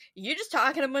questions, you're just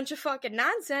talking a bunch of fucking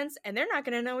nonsense, and they're not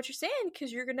going to know what you're saying,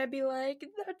 because you're going to be like,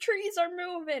 the trees are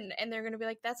moving. And they're going to be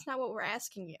like, that's not what we're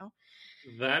asking you.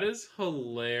 That is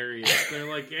hilarious. They're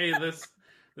like, hey,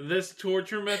 this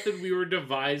torture method we were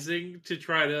devising to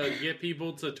try to get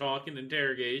people to talk in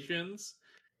interrogations,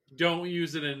 don't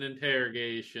use it in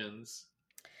interrogations.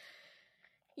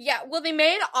 Yeah, well, they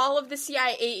made all of the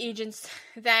CIA agents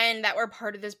then that were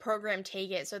part of this program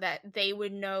take it so that they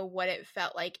would know what it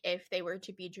felt like if they were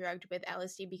to be drugged with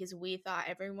LSD, because we thought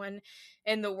everyone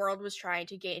in the world was trying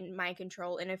to gain mind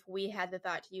control, and if we had the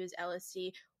thought to use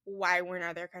LSD, why weren't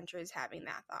other countries having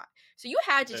that thought? So you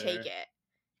had to take it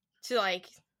to, like,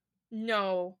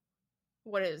 know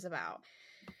what it was about.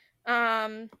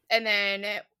 And then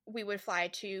we would fly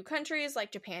to countries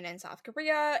like Japan and South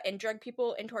Korea and drug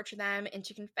people and torture them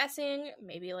into confessing,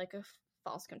 maybe like a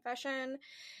false confession.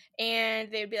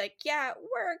 And they would be like, yeah,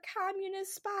 we're a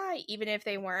communist spy, even if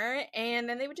they weren't. And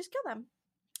then they would just kill them.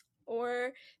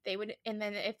 Or they would, and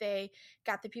then if they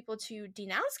got the people to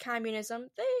denounce communism,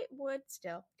 they would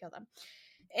still kill them.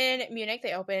 In Munich,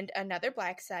 they opened another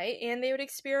black site, and they would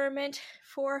experiment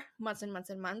for months and months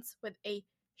and months with a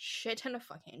shit ton of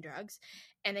fucking drugs,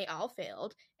 and they all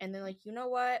failed. And they're like, you know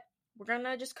what? We're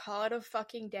gonna just call it a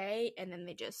fucking day, and then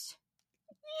they just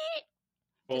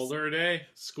hold her a day,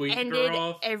 squeak ended her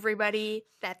off. Everybody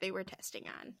that they were testing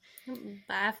on.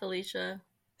 Bye, Felicia.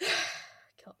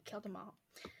 Killed them all.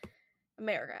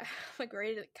 America, the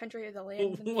great country of the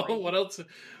land. What else?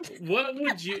 What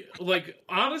would you like?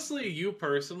 Honestly, you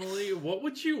personally, what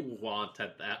would you want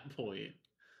at that point?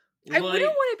 I wouldn't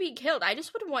want to be killed. I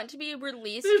just would want to be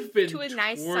released to a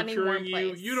nice, sunny, warm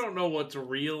place. You don't know what's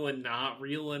real and not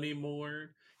real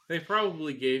anymore. They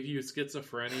probably gave you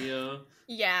schizophrenia.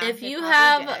 Yeah. If you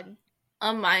have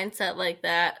a mindset like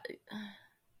that,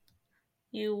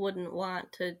 you wouldn't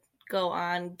want to go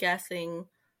on guessing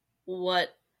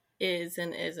what is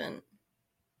and isn't.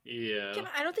 Yeah.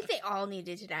 I don't think they all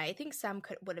needed to die. I think some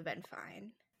would have been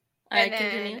fine. And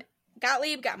then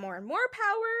Gottlieb got more and more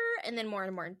power, and then more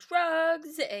and more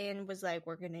drugs, and was like,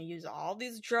 we're going to use all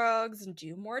these drugs and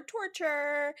do more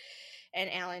torture.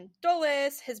 And Alan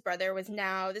Dulles, his brother, was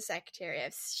now the Secretary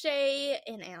of State,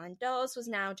 and Alan Dulles was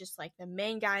now just like the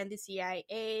main guy in the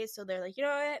CIA. So they're like, you know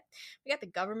what? We got the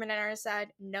government on our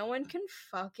side. No one can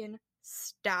fucking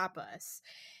stop us.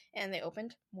 And they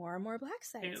opened more and more black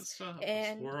sites. Can't stop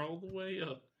us. We're all the way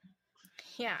up.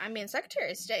 Yeah, I mean,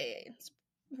 Secretary of State.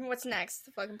 What's next?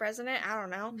 The fucking president? I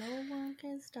don't know. No one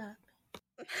can stop.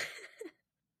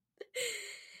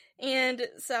 And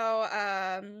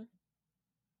so,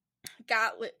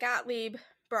 Gottlieb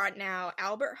brought now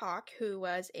Albert Hawk, who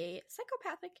was a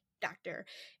psychopathic doctor,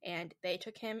 and they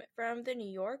took him from the New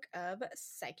York of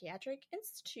Psychiatric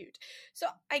Institute. So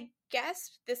I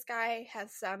guess this guy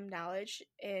has some knowledge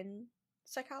in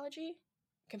psychology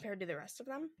compared to the rest of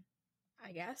them,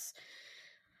 I guess.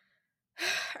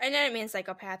 I didn't mean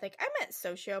psychopathic. I meant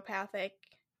sociopathic.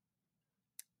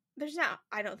 There's not,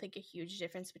 I don't think, a huge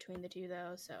difference between the two,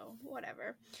 though, so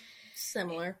whatever.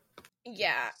 Similar.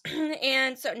 Yeah.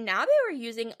 And so now they were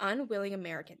using unwilling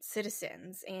American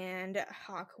citizens, and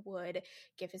Hawk would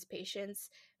give his patients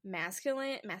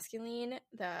masculine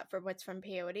for what's from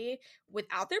peyote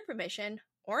without their permission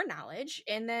or knowledge.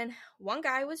 And then one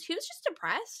guy he was just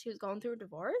depressed. He was going through a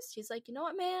divorce. He's like, you know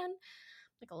what, man?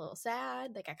 Like a little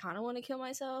sad. Like, I kind of want to kill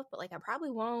myself, but like I probably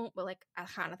won't. But like I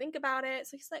kind of think about it.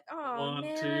 So he's like, oh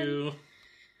man,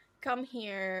 come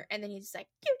here. And then he's like,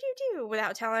 do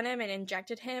without telling him, and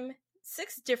injected him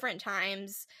 6 different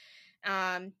times.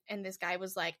 And this guy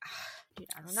was like, dude,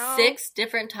 I don't know. 6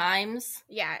 different times?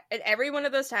 Yeah. At every one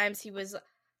of those times, he was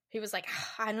like,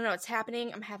 I don't know what's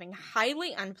happening. I'm having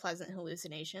highly unpleasant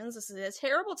hallucinations. This is a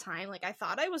terrible time. Like, I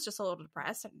thought I was just a little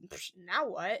depressed. And now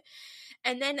what?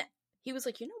 And then he was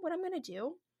like, you know what I'm going to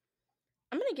do?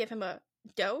 I'm going to give him a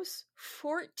dose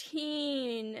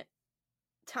 14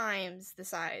 times the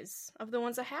size of the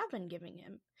ones I have been giving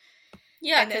him.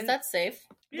 Yeah, because that's safe.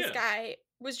 This guy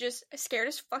was just scared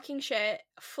as fucking shit,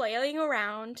 flailing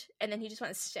around, and then he just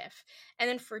went stiff. And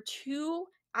then for 2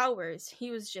 hours, he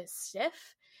was just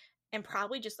stiff and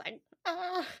probably just like,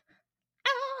 ah,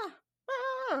 ah,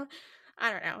 ah.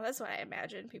 I don't know. That's what I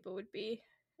imagine people would be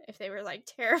if they were like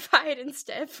terrified and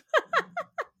stiff.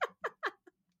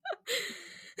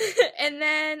 And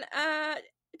then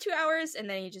 2 hours, and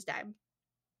then he just died.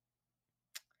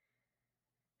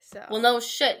 So Well, no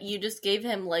shit. You just gave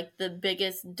him like the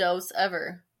biggest dose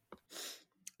ever.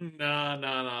 Nah.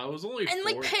 It was only and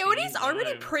like 14 peyote's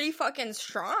already times. pretty fucking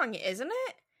strong, isn't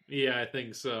it? Yeah, I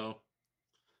think so.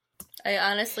 I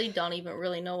honestly don't even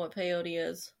really know what peyote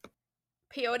is.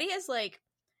 Peyote is like,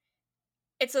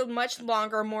 it's a much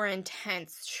longer, more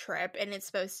intense trip, and it's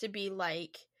supposed to be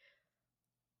like,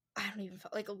 I don't even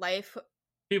like life.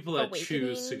 People that Awakening,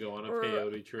 choose to go on a or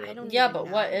peyote trip. I don't Yeah, even but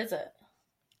know. what is it?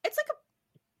 It's like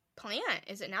a plant,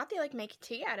 is it not? They like make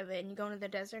tea out of it, and you go into the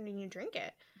desert and you drink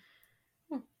it.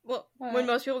 Well, All when right.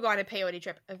 most people go on a peyote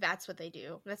trip, that's what they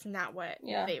do. That's not what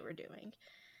Yeah. they were doing.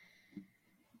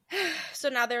 So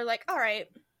now they're like, all right,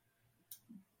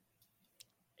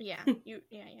 yeah,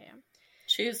 yeah.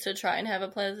 Choose to try and have a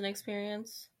pleasant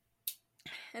experience.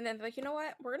 And then they're like, you know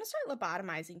what? We're gonna start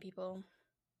lobotomizing people.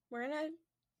 We're gonna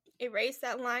erase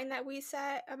that line that we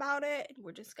set about it.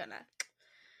 We're just gonna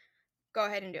go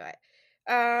ahead and do it.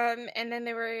 And then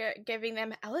they were giving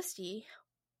them LSD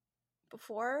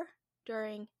before,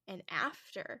 during, and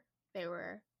after they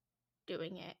were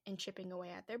doing it and chipping away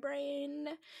at their brain.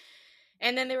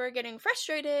 And then they were getting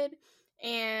frustrated,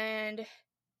 and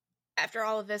after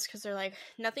all of this, because they're like,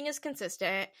 nothing is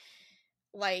consistent,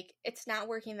 like, it's not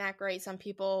working that great. Some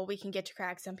people we can get to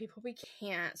crack, some people we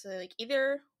can't. So like,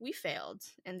 either we failed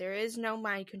and there is no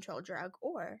mind control drug,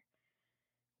 or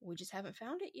we just haven't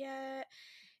found it yet.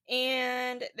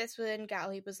 And that's when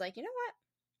Gottlieb was like, you know what,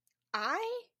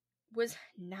 I was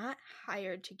not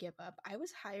hired to give up, I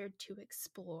was hired to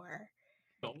explore.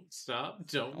 Don't stop.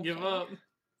 Don't give Okay. up.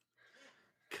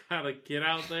 Gotta get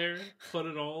out there. Put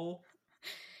it all.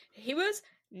 He was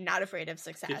not afraid of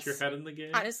success. Get your head in the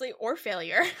game. Honestly, or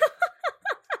failure.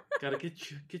 Gotta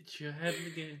get your head in the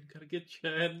game. Gotta get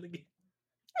your head in the game.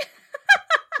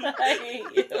 I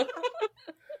hate you.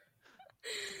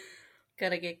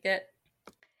 Gotta get.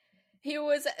 He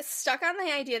was stuck on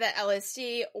the idea that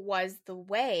LSD was the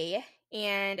way,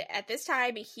 and at this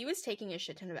time, he was taking a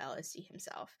shit ton of LSD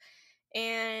himself.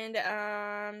 And,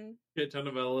 Shit ton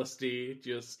of LSD.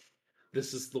 Just,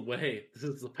 this is the way. This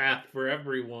is the path for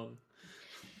everyone.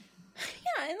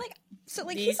 yeah, and like, so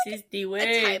like, This he's is the like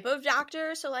way. a type of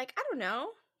doctor, so like, I don't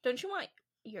know. Don't you want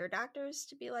your doctors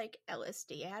to be like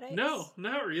LSD addicts? No,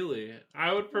 not really.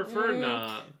 I would prefer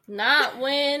not. Not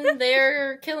when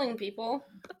they're killing people.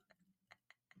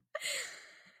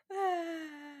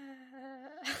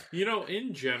 You know,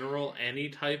 in general, any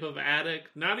type of addict,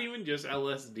 not even just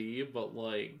LSD, but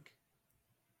like,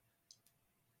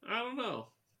 I don't know.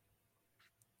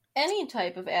 Any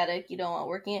type of addict you don't want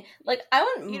working in. Like, I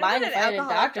wouldn't You don't mind want if an I had a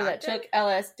alcoholic doctor that doctor? took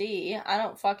LSD. I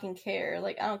don't fucking care.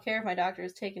 Like, I don't care if my doctor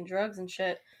is taking drugs and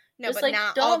shit. No, Just but like,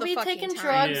 not don't all the be fucking taking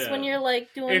time. drugs when you're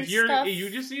like doing If you're, stuff. you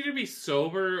just need to be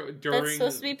sober during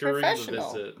supposed to be during the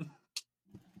professional. visit.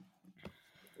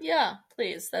 Yeah,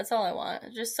 please. That's all I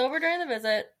want. Just sober during the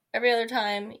visit. Every other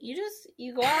time, you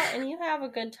go out and you have a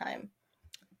good time.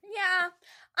 Yeah,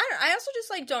 I also just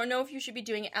like don't know if you should be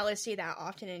doing LSD that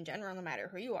often in general, no matter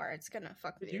who you are. It's gonna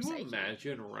fuck with Can your you psyche.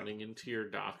 imagine running into your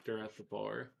doctor at the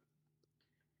bar?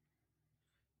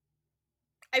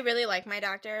 I really like my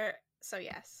doctor, so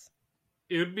yes.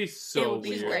 It would be It so would be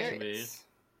weird to me. hilarious.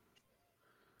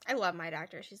 I love my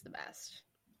doctor. She's the best.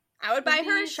 I would buy It'd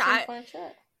her a be some shot fun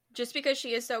shit. just because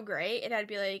she is so great, and I'd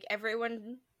be like,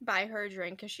 everyone buy her a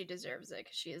drink because she deserves it,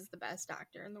 because she is the best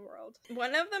doctor in the world.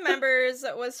 One of the members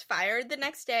was fired the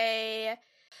next day.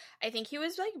 I think he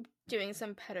was like doing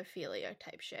some pedophilia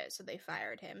type shit, so they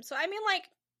fired him. So I mean, like,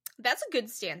 that's a good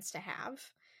stance to have.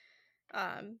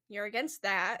 You're against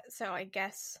that, so I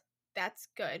guess that's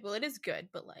good. Well, it is good,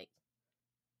 but like,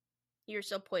 you're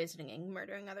still poisoning and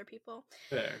murdering other people.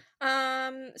 Fair.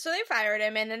 So they fired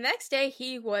him, and the next day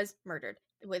he was murdered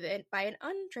by an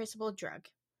untraceable drug.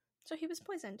 So he was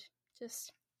poisoned.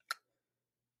 Just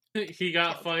He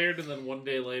got Killed. fired, and then one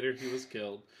day later he was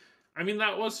killed. I mean,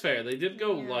 that was fair. They did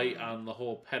go Yeah. light on the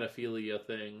whole pedophilia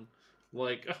thing.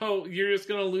 Like, oh, you're just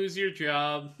gonna lose your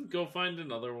job. Go find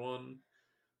another one.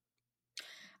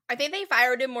 I think they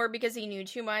fired him more because he knew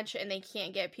too much, and they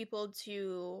can't get people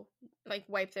to like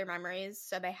wipe their memories,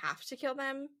 so they have to kill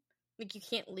them. Like, you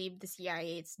can't leave the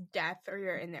CIA's death, or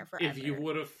you're in there forever. If you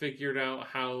would have figured out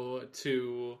how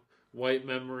to White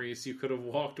memories. You could have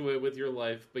walked away with your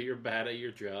life, but you're bad at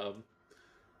your job.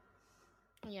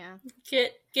 Yeah.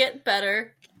 Get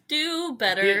better. Do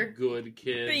better. Get good,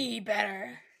 kid. Be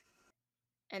better.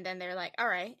 And then they're like, all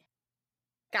right,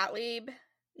 Gottlieb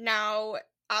now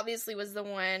obviously was the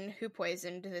one who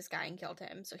poisoned this guy and killed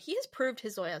him. So he has proved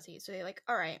his loyalty. So they're like,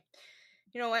 all right,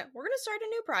 you know what? We're going to start a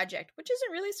new project, which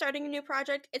isn't really starting a new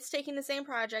project. It's taking the same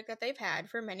project that they've had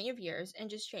for many of years and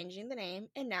just changing the name.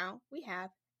 And now we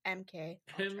have MK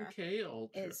Ultra. MK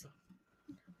Ultra.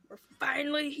 We're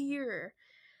finally here.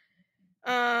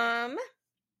 So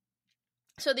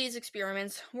these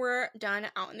experiments were done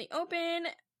out in the open,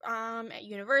 at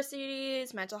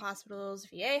universities, mental hospitals,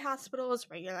 VA hospitals,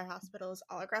 regular hospitals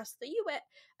all across the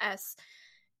US,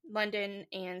 London,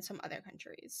 and some other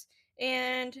countries.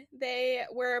 And they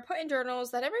were put in journals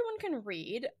that everyone can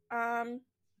read.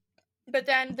 But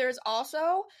then there's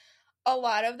also a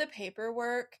lot of the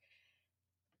paperwork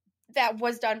that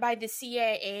was done by the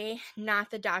CIA, not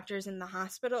the doctors in the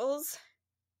hospitals,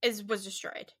 was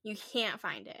destroyed. You can't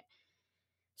find it.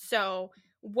 So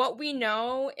what we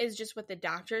know is just what the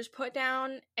doctors put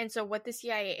down, and so what the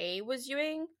CIA was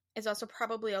doing is also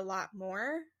probably a lot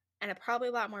more, and probably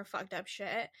a lot more fucked up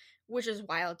shit, which is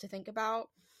wild to think about.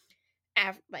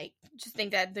 Just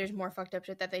think that there's more fucked up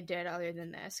shit that they did other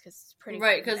than this, because it's pretty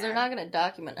right, because they're not going to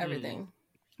document everything.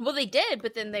 Well, they did,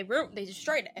 but then they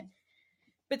destroyed it.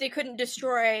 But they couldn't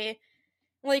destroy,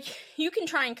 like, you can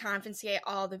try and confiscate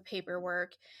all the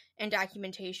paperwork and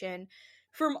documentation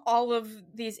from all of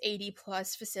these 80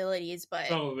 plus facilities, but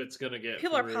some of it's gonna get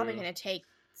people through. are probably gonna take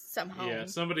some home. Yeah,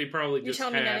 somebody probably just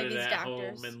had it at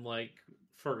home and like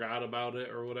forgot about it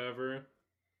or whatever.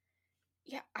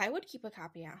 Yeah, I would keep a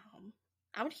copy at home.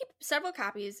 I would keep several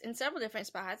copies in several different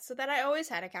spots so that I always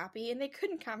had a copy and they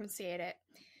couldn't confiscate it.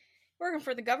 Working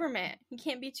for the government, you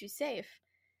can't be too safe.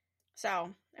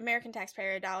 So American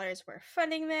taxpayer dollars were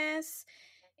funding this.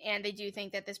 And they do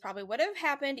think that this probably would have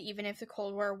happened even if the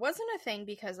Cold War wasn't a thing,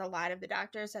 because a lot of the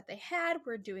doctors that they had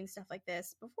were doing stuff like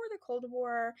this before the Cold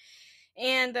War,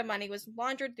 and the money was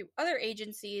laundered through other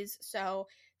agencies. So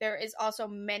there is also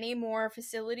many more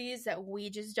facilities that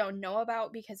we just don't know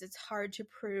about because it's hard to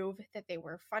prove that they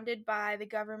were funded by the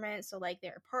government. So like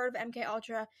they're part of MK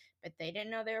Ultra, but they didn't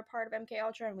know they were part of MK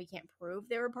Ultra, and we can't prove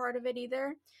they were part of it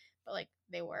either. But like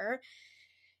they were.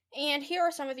 And here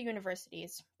are some of the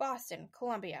universities: Boston,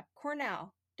 Columbia,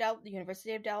 Cornell, the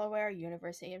University of Delaware,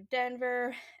 University of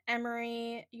Denver,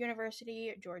 Emory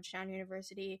University, Georgetown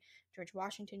University, George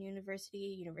Washington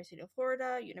University, University of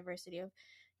Florida, University of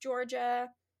Georgia,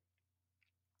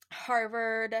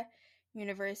 Harvard,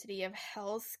 University of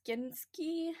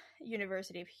Helsinki,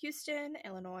 University of Houston,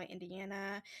 Illinois,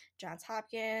 Indiana, Johns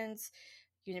Hopkins,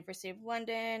 University of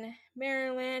London,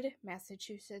 Maryland,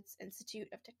 Massachusetts Institute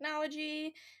of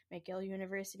Technology, McGill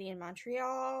University in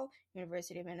Montreal,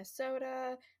 University of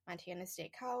Minnesota, Montana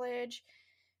State College,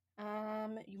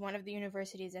 one of the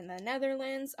universities in the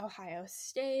Netherlands, Ohio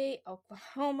State,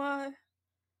 Oklahoma,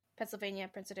 Pennsylvania,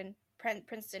 Princeton,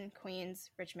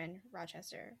 Queens, Richmond,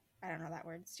 Rochester, I don't know that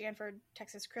word, Stanford,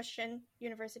 Texas Christian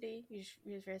University,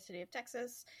 University of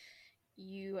Texas,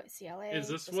 UCLA. Is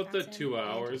this Wisconsin, what the 2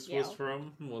 hours Yale. was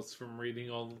from? Was from reading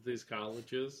all of these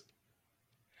colleges?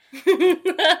 No.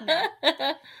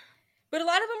 But a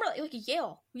lot of them were like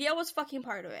Yale. Yale was fucking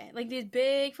part of it. Like these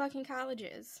big fucking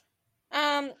colleges.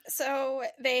 So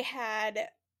they had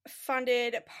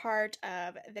funded part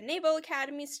of the Naval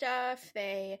Academy stuff.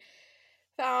 They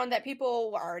found that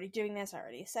people were already doing this. I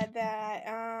already said that.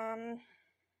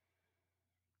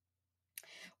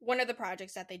 One of the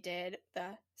projects that they did,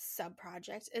 the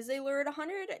sub-project, is they lured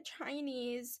 100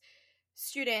 Chinese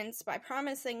students by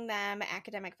promising them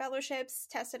academic fellowships,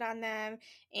 tested on them,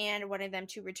 and wanted them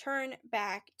to return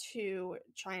back to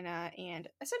China and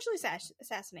essentially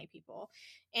assassinate people.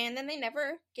 And then they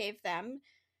never gave them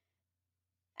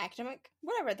academic,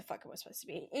 whatever the fuck it was supposed to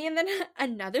be. And then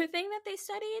another thing that they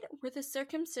studied were the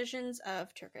circumcisions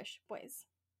of Turkish boys.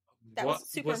 That was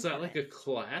super was that important. like a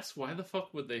class? Why the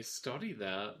fuck would they study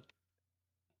that?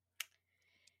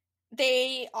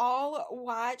 They all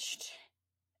watched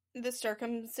the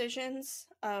circumcisions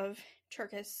of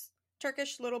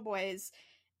Turkish little boys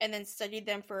and then studied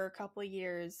them for a couple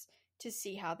years to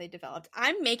see how they developed.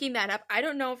 I'm making that up. I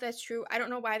don't know if that's true. I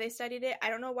don't know why they studied it. I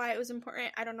don't know why it was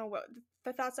important. I don't know what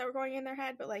the thoughts that were going in their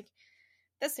head, but like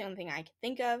that's the only thing I can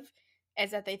think of, is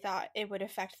that they thought it would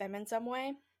affect them in some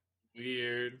way.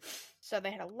 Weird. So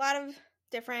they had a lot of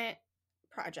different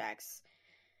projects.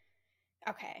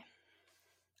 Okay.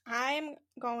 I'm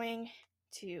going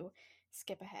to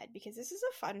skip ahead because this is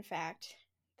a fun fact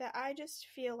that I just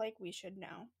feel like we should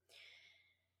know.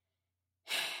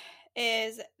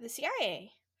 is the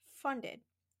CIA funded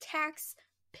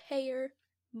taxpayer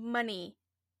money.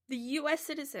 The US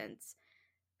citizens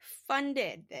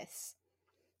funded this.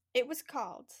 It was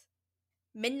called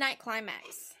Midnight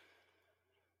Climax.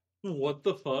 What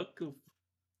the fuck?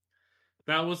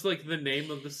 That was like the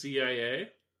name of the CIA?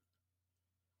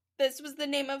 This was the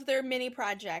name of their mini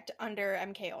project under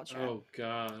MK Ultra. Oh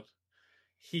god.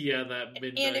 Yeah, that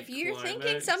Midnight And if you're Climax.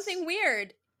 thinking something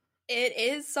weird, it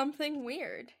is something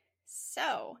weird.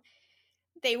 So,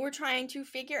 they were trying to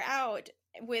figure out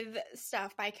with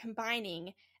stuff by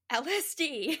combining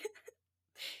LSD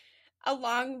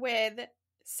along with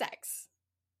sex.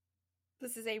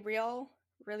 This is a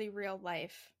really real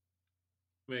life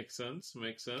Makes sense.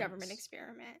 government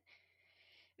experiment.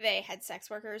 They had sex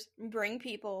workers bring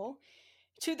people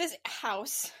to this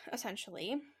house,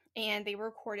 essentially, and they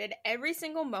recorded every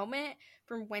single moment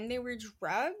from when they were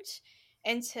drugged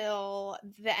until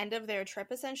the end of their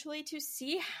trip, essentially, to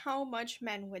see how much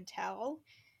men would tell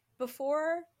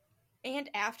before and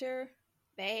after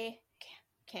they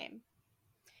came.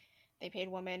 They paid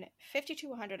women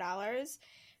 $5,200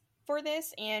 for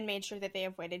this and made sure that they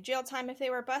avoided jail time if they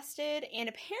were busted. And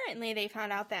apparently they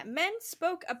found out that men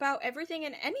spoke about everything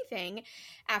and anything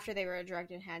after they were drugged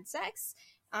and had sex,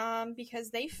 because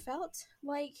they felt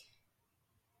like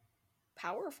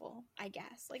powerful, I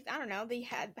guess. Like, I don't know, they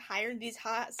had hired these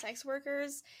hot sex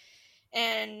workers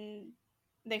and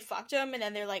they fucked them, and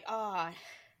then they're like, oh,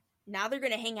 now they're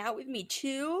gonna hang out with me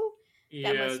too?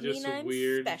 That Yeah, must just mean I'm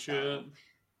weird special. shit.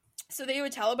 So they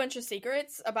would tell a bunch of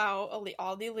secrets about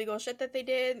all the illegal shit that they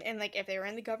did, and like if they were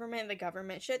in the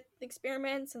government shit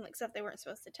experiments and like stuff they weren't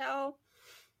supposed to tell.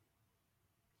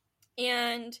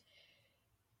 And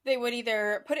they would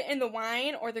either put it in the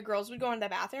wine, or the girls would go in the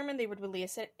bathroom and they would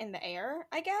release it in the air,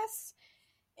 I guess.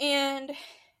 And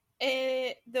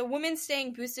the women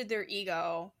staying boosted their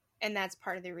ego, and that's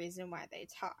part of the reason why they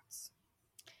talked.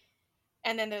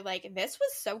 And then they're like, this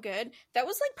was so good. That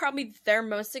was like probably their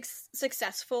most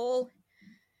successful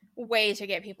way to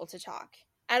get people to talk.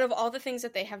 Out of all the things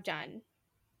that they have done,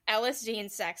 LSD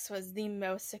and sex was the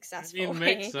most successful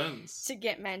way to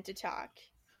get men to talk.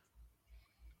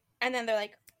 And then they're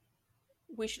like,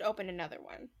 we should open another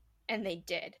one. And they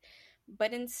did.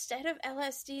 But instead of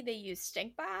LSD, they used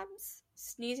stink bombs,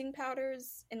 sneezing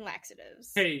powders, and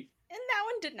laxatives. Hey. And that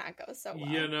one did not go so well.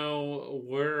 You know,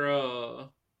 we're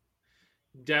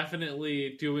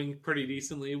definitely doing pretty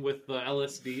decently with the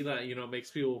LSD that, you know,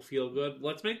 makes people feel good.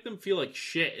 Let's make them feel like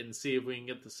shit and see if we can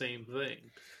get the same thing.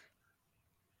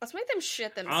 Let's make them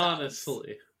shit themselves.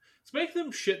 Honestly. Let's make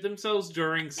them shit themselves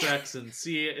during sex and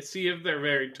see if they're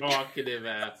very talkative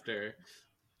after.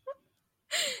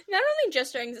 Not only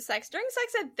just during sex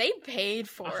that they paid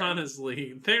for.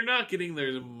 Honestly, they're not getting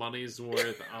their money's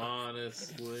worth,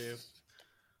 honestly.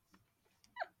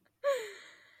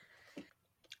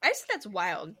 I just think that's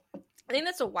wild. I think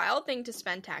that's a wild thing to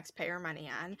spend taxpayer money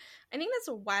on. I think that's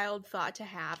a wild thought to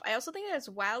have. I also think that it's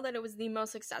wild that it was the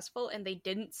most successful and they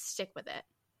didn't stick with it.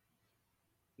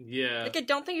 Yeah. Like, I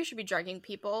don't think you should be drugging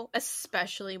people,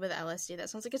 especially with LSD. That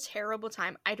sounds like a terrible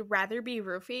time. I'd rather be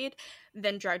roofied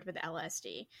than drugged with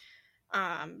LSD.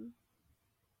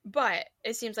 But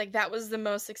it seems like that was the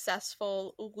most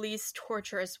successful, least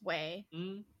torturous way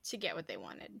to get what they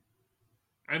wanted.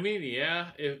 I mean, yeah,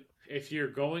 if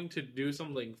you're going to do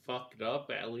something fucked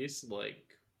up, at least, like,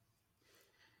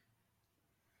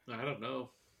 I don't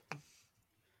know.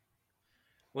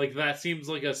 Like, that seems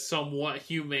like a somewhat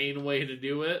humane way to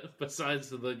do it, besides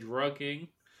the drugging.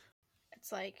 It's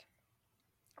like,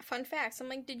 fun facts. I'm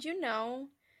like, did you know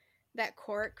that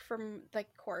cork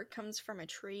comes from a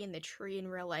tree, and the tree in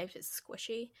real life is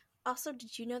squishy? Also,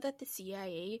 did you know that the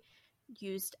CIA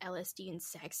used LSD and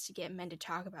sex to get men to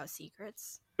talk about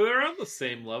secrets? They're on the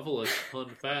same level as fun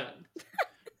fact.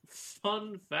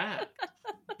 Fun fact.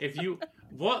 Isn't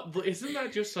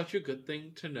that just such a good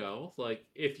thing to know? Like,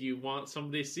 if you want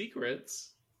somebody's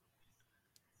secrets,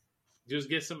 just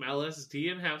get some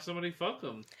LSD and have somebody fuck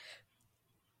them.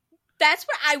 That's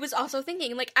what I was also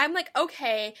thinking. Like, I'm like,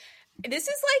 okay, this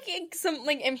is like some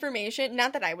like information.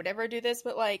 Not that I would ever do this,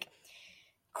 but like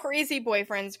crazy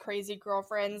boyfriends, crazy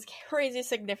girlfriends, crazy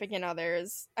significant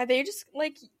others. Are they just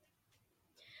like?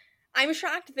 I'm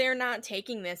shocked they're not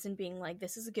taking this and being like,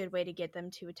 this is a good way to get them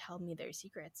to tell me their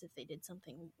secrets if they did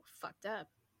something fucked up.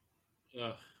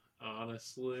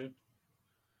 Honestly.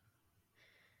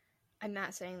 I'm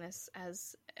not saying this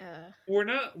as we're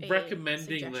not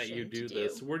recommending that you do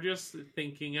this. We're just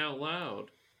thinking out loud.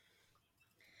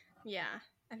 Yeah,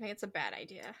 I think it's a bad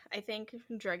idea. I think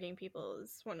drugging people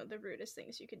is one of the rudest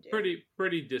things you could do.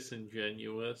 Pretty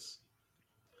disingenuous.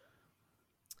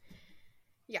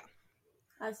 Yeah.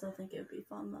 I still think it would be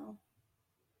fun, though.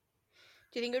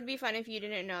 Do you think it would be fun if you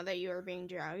didn't know that you were being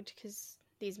drugged? Because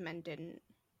these men didn't.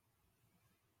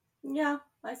 Yeah,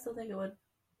 I still think it would.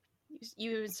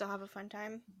 You would still have a fun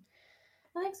time?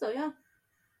 I think so, yeah.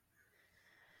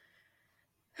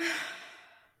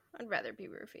 I'd rather be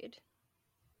roofied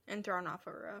and thrown off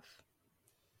a roof.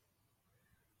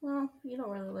 Well, you don't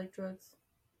really like drugs.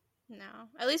 No.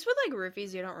 At least with, like,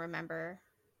 roofies, you don't remember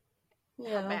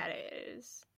Yeah. how bad it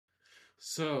is.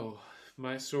 So,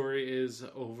 my story is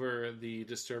over the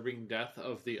disturbing death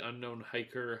of the unknown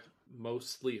hiker,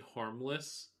 Mostly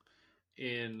Harmless,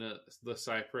 in the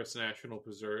Cypress National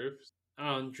Preserve.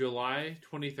 On July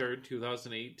 23rd,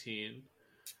 2018,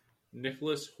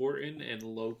 Nicholas Horton and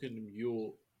Logan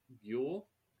Buell,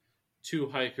 two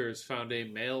hikers, found a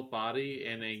male body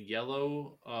in a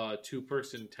yellow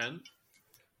two-person tent.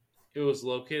 It was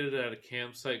located at a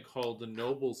campsite called the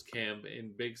Nobles Camp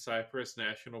in Big Cypress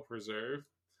National Preserve.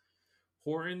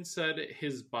 Horton said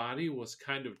his body was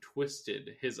kind of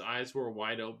twisted. His eyes were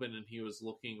wide open and he was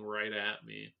looking right at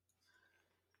me.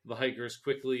 The hikers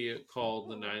quickly called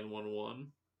the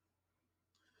 911.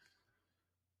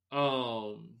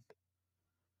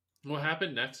 What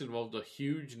happened next involved a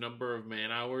huge number of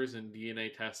man hours and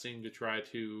DNA testing to try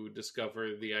to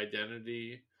discover the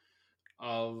identity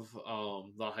of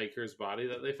the hiker's body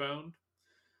that they found.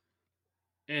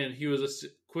 And he was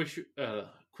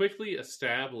quickly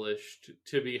established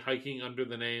to be hiking under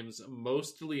the names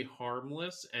Mostly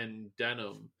Harmless and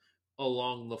Denim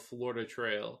along the Florida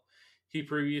Trail. He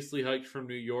previously hiked from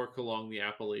New York along the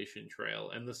Appalachian Trail,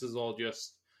 and this is all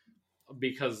just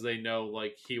because they know,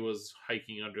 like, he was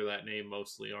hiking under that name,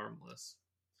 Mostly Harmless.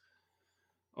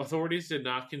 Authorities did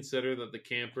not consider that the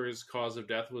camper's cause of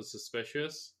death was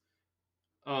suspicious.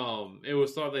 It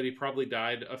was thought that he probably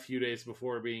died a few days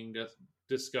before being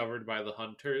discovered by the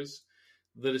hunters.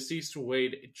 The deceased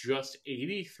weighed just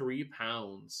 83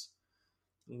 pounds,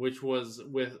 which was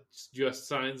with just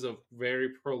signs of very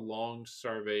prolonged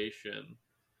starvation.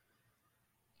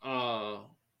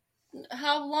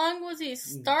 How long was he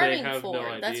starving for?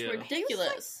 No That's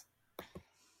ridiculous.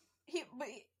 He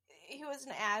was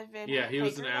an avid Yeah, he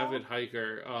was hiker, an avid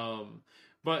hiker.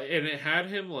 But it had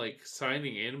him like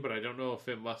signing in, but I don't know if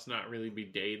it must not really be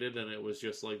dated and it was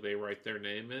just like they write their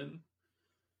name in.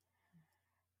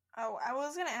 Oh, I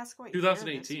was gonna ask what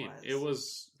 2018. year this was. It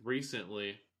was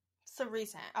recently. So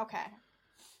recent. Okay.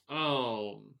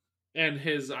 And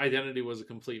his identity was a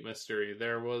complete mystery.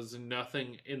 There was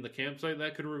nothing in the campsite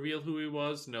that could reveal who he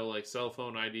was. No, like, cell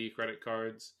phone ID, credit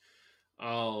cards.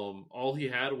 All he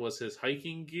had was his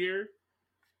hiking gear,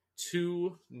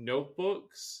 2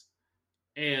 notebooks,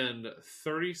 and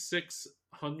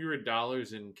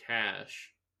 $3,600 in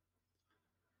cash.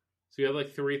 So he had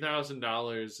like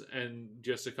 $3,000 and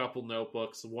just a couple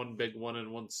notebooks, one big one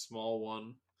and one small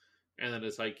one, and then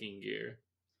his hiking gear.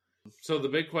 So the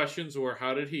big questions were,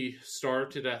 how did he starve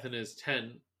to death in his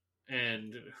tent,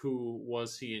 and who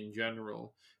was he in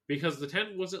general? Because the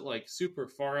tent wasn't like super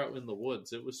far out in the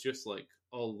woods. It was just like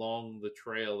along the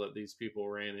trail that these people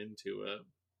ran into it.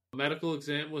 A medical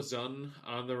exam was done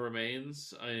on the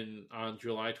remains on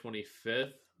July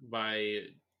 25th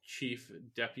by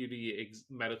Deputy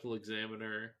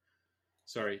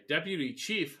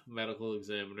Chief Medical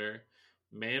Examiner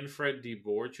Manfred D.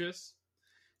 Borges.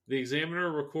 The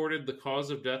examiner recorded the cause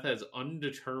of death as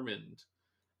undetermined,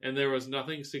 and there was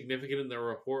nothing significant in the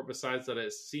report besides that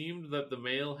it seemed that the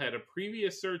male had a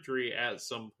previous surgery at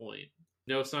some point.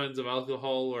 No signs of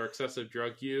alcohol or excessive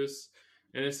drug use,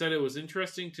 and it said it was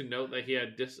interesting to note that he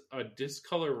had a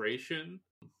discoloration,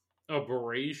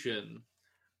 abrasion,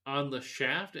 on the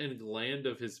shaft and gland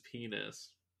of his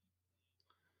penis.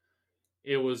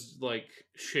 It was like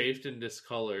chafed and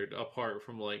discolored apart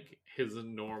from like his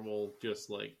normal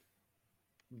just like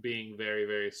being very,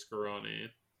 very scrawny.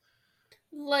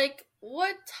 Like,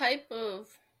 what type of...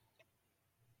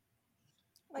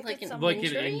 Like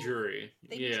an injury.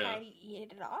 They tried to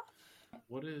eat it off?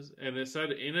 What is... And it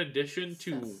said, in addition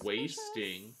to Suspicious?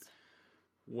 wasting,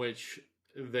 which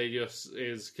they just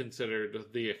is considered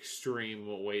the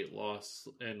extreme weight loss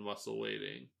and muscle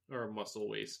wasting.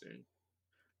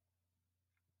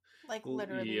 Like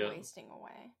literally wasting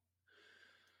away.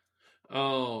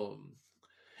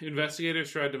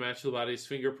 Investigators tried to match the body's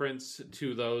fingerprints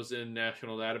to those in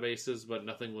national databases, but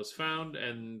nothing was found.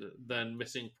 And then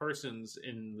missing persons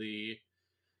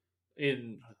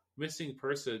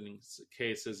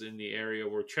cases in the area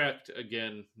were checked,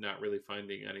 again, not really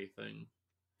finding anything.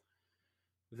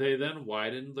 They then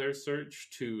widened their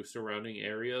search to surrounding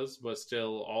areas, but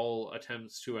still all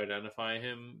attempts to identify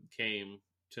him came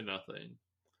to nothing.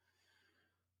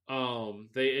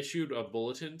 They issued a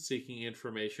bulletin seeking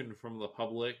information from the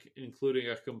public, including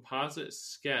a composite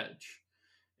sketch,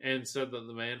 and said that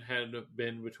the man had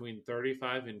been between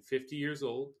 35 and 50 years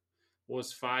old,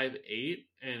 was 5'8",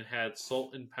 and had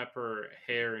salt and pepper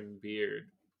hair and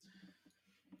beard.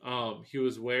 He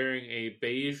was wearing a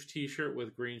beige t-shirt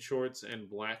with green shorts and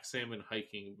black salmon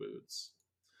hiking boots.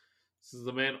 So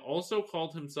the man also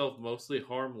called himself mostly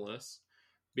harmless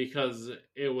because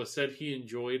it was said he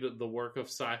enjoyed the work of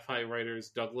sci-fi writers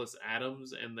Douglas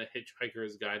Adams and the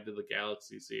Hitchhiker's Guide to the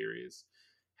Galaxy series.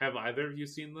 Have either of you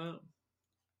seen that?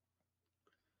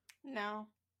 No.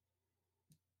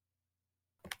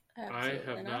 I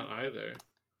have not either.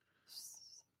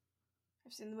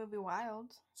 I've seen the movie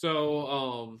Wild.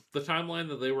 So, the timeline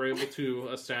that they were able to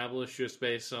establish just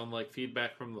based on like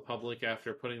feedback from the public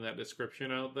after putting that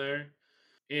description out there.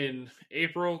 In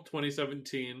April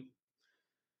 2017,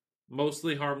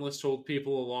 Mostly Harmless told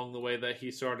people along the way that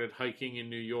he started hiking in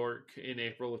New York in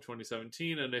April of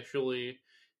 2017. Initially,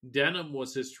 Denim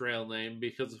was his trail name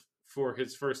because for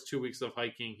his first 2 weeks of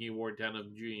hiking, he wore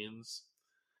denim jeans.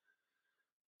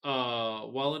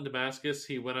 While in Damascus,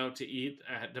 he went out to eat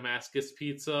at Damascus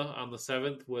Pizza on the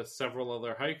 7th with several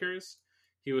other hikers.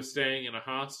 He was staying in a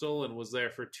hostel and was there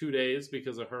for 2 days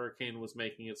because a hurricane was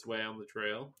making its way on the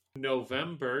trail. In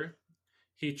November,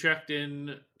 he checked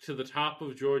in to the top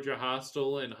of Georgia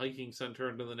Hostel and Hiking Center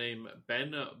under the name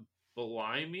Ben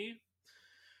Belimi,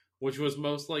 which was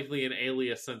most likely an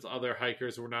alias since other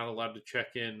hikers were not allowed to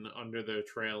check in under their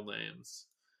trail names.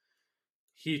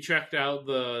 He checked out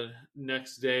the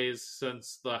next days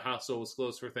since the hostel was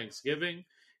closed for Thanksgiving,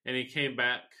 and he came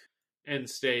back and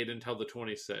stayed until the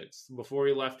 26th. Before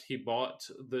he left, he bought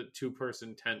the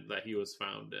 2-person tent that he was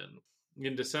found in.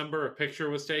 In December, a picture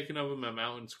was taken of him at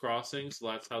Mountains Crossing, so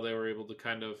that's how they were able to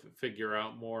kind of figure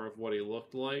out more of what he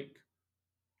looked like.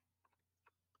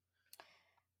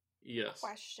 Yes.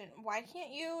 Question: why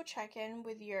can't you check in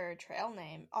with your trail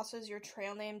name? Also, is your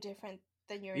trail name different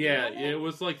than your Yeah, legal name? it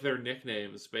was like their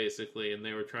nicknames basically, and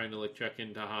they were trying to like check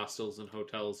into hostels and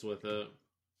hotels with it.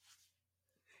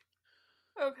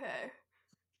 Okay.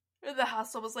 The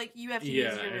hostel was like, you have to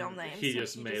use your real name. He so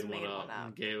just made one up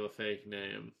and gave a fake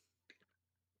name.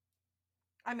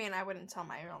 I mean, I wouldn't tell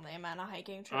my real name on a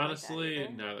hiking trip. Honestly, like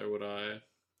that neither would I.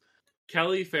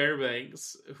 Kelly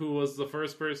Fairbanks, who was the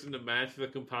first person to match the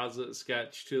composite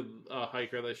sketch to a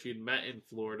hiker that she'd met in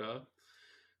Florida.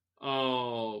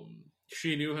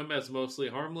 She knew him as Mostly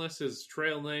Harmless, his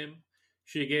trail name.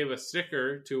 She gave a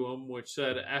sticker to him which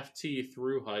said FT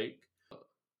Through Hike.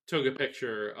 Took a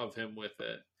picture of him with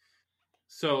it.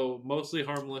 So, Mostly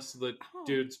Harmless, the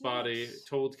dude's body,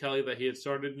 told Kelly that he had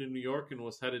started in New York and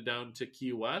was headed down to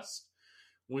Key West.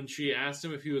 When she asked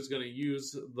him if he was going to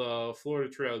use the Florida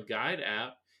Trail Guide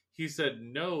app, he said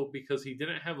no because he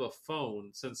didn't have a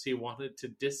phone since he wanted to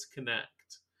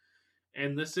disconnect.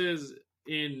 And this is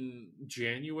in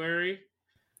January.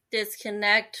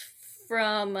 Disconnect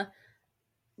from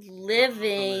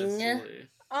living. Honestly.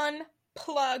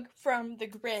 Unplug from the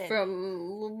grid.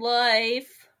 From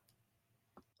life.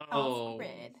 Off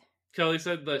grid. Kelly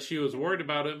said that she was worried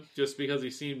about him just because he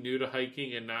seemed new to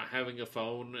hiking and not having a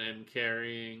phone and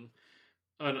carrying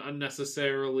an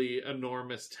unnecessarily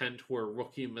enormous tent were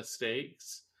rookie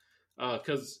mistakes.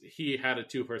 Because he had a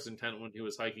 2-person tent when he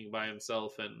was hiking by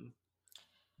himself, and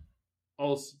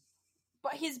also.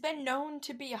 But he's been known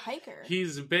to be a hiker. He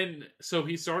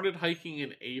started hiking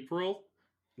in April,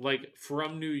 like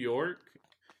from New York,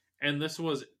 and this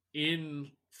was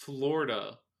in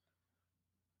Florida.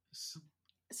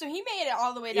 So he made it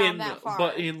all the way down that far.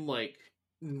 But in like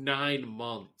 9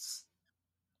 months.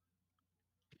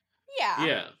 Yeah.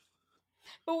 Yeah.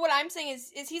 But what I'm saying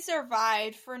is he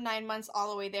survived for 9 months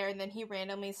all the way there, and then he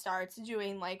randomly starts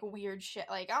doing like weird shit,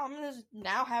 like, oh, I'm gonna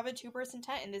now have a 2-person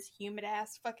tent in this humid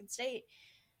ass fucking state.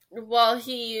 Well,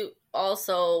 he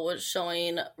also was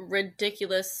showing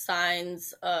ridiculous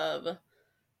signs of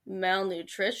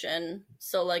malnutrition.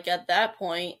 So, like, at that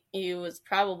point, he was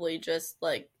probably just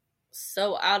like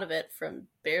so out of it from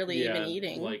barely even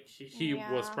eating. Like he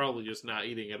was probably just not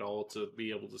eating at all to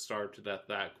be able to starve to death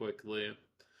that quickly.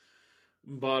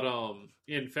 But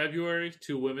in February,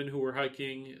 2 women who were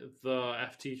hiking the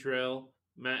FT trail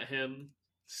met him.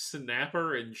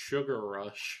 Snapper and Sugar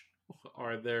Rush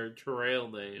are their trail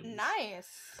names. Nice.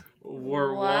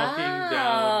 Were walking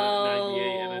down 98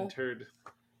 and entered.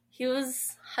 He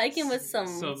was hiking with some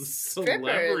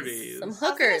celebrities, some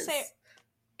hookers.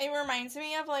 It reminds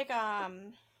me of like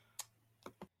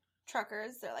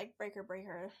truckers. They're like breaker.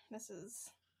 This is,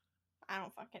 I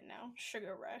don't fucking know,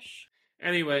 Sugar Rush.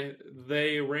 Anyway,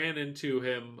 they ran into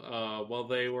him while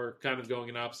they were kind of going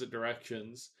in opposite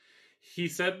directions. He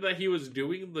said that he was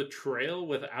doing the trail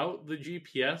without the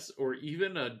GPS or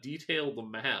even a detailed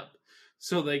map.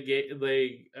 So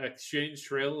they exchanged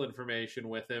trail information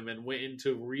with him and went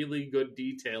into really good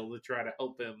detail to try to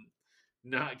help him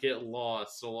not get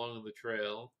lost along the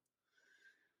trail.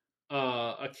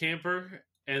 A camper,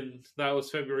 and that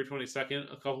was February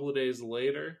 22nd. A couple of days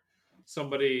later,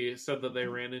 somebody said that they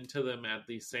ran into them at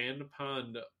the Sand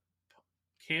Pond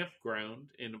campground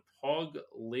in Pine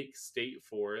Lake State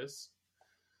Forest.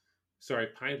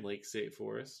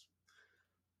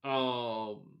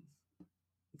 Um,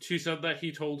 she said that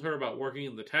he told her about working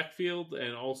in the tech field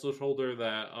and also told her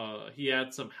that he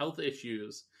had some health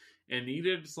issues and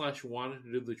needed/wanted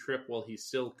to do the trip while he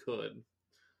still could.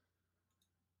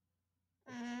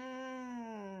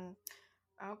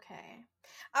 Okay.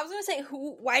 I was gonna say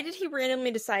why did he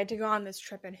randomly decide to go on this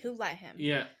trip and who let him?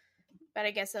 Yeah. But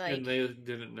I guess and they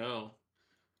didn't know.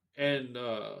 And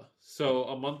so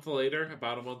about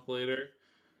a month later,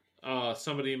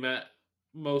 somebody met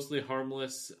mostly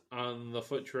harmless on the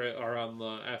foot trail or on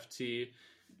the FT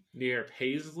near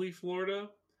Paisley, Florida.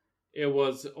 It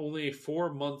was only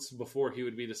 4 months before he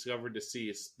would be discovered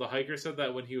deceased. The hiker said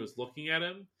that when he was looking at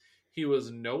him, he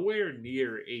was nowhere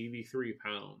near 83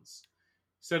 pounds.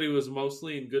 Said he was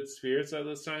mostly in good spirits at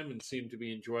this time and seemed to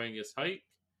be enjoying his hike.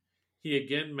 He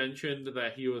again mentioned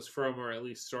that he was from, or at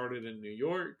least started in, New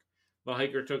York. The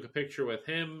hiker took a picture with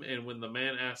him, and when the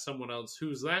man asked someone else,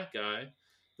 "Who's that guy?"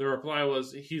 the reply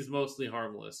was, "He's mostly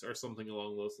harmless," or something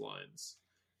along those lines.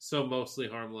 So Mostly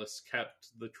Harmless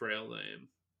kept the trail name.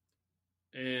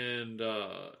 And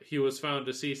he was found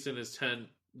deceased in his tent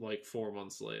like 4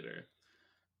 months later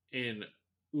in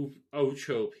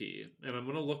Ochope. And I'm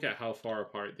going to look at how far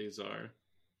apart these are.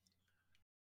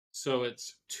 So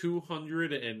it's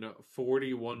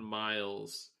 241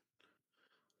 miles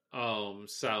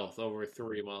south over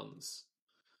 3 months,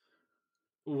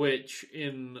 which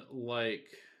in like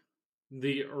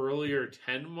the earlier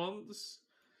 10 months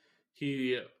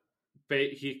he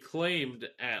claimed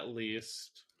at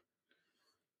least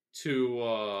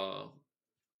to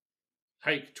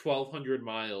hike 1,200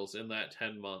 miles in that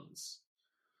 10 months.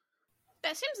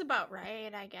 That seems about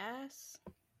right, I guess.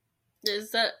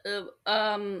 Is that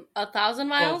 1,000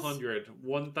 miles? 1,200,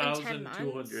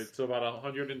 1,200, so about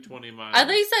 120 miles. I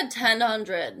thought you said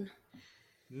 1,000.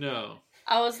 No,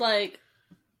 I was like,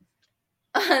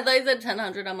 I thought you said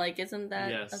 1,000. I'm like, isn't that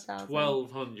yes, 1,000?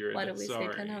 1,200. Why did we sorry.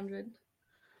 say 1,000?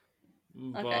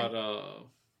 But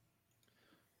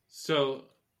so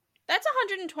that's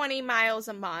 120 miles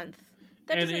a month.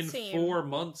 That and doesn't in seem... 4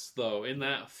 months, though, in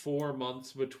that 4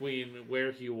 months between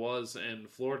where he was and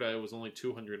Florida, it was only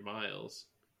 200 miles.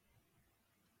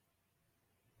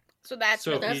 So that's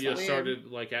so really he just weird. started,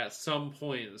 like, at some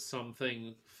point,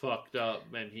 something fucked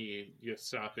up, and he just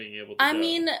stopped being able to I go.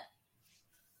 mean...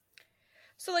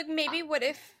 So, like, maybe what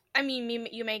if... I mean,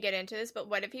 you may get into this, but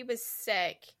what if he was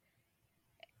sick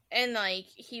and, like,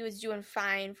 he was doing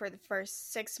fine for the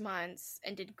first 6 months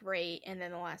and did great, and then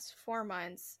the last 4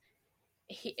 months...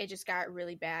 it just got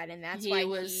really bad, and that's why he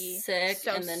was sick,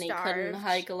 and then starved. he couldn't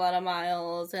hike a lot of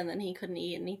miles, and then he couldn't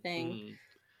eat anything.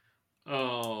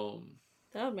 That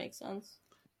would make sense.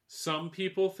 Some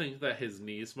people think that his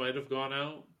knees might have gone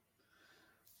out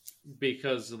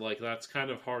because, like, that's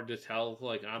kind of hard to tell,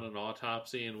 like, on an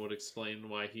autopsy, and would explain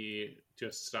why he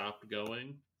just stopped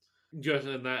going.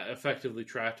 And that effectively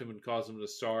trapped him and caused him to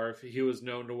starve. He was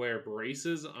known to wear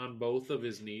braces on both of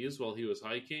his knees while he was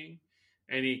hiking,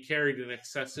 and he carried an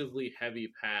excessively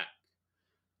heavy pack.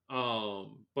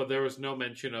 But there was no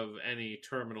mention of any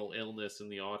terminal illness in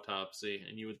the autopsy,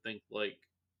 and you would think, like,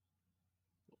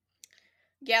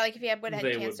 yeah, like if he would have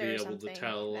had they cancer would be or able to something,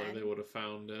 tell, then... or they would have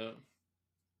found it.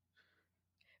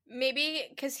 Maybe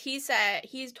because he's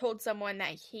told someone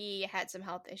that he had some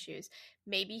health issues.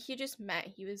 Maybe he just meant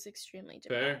he was extremely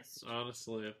depressed. Fair,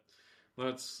 honestly.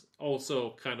 That's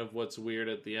also kind of what's weird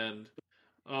at the end.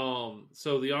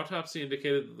 So the autopsy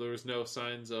indicated that there was no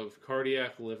signs of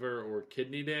cardiac, liver, or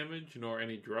kidney damage, nor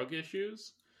any drug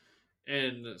issues.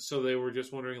 And so they were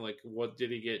just wondering, like, what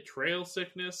did he get? Trail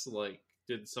sickness? Like,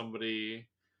 did somebody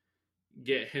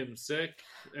get him sick?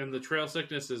 And the trail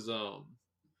sickness is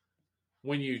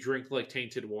when you drink, like,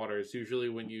 tainted water. It's usually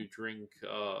when you drink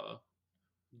that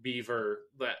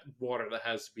water that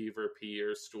has beaver pee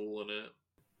or stool in it.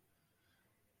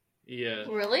 Yeah.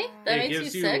 Really? That it makes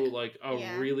gives you sick? like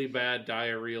a really bad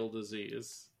diarrheal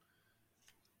disease.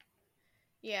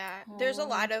 Yeah, there's a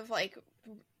lot of like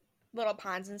little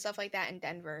ponds and stuff like that in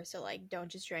Denver, so like don't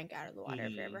just drink out of the water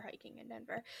if you're ever hiking in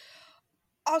Denver.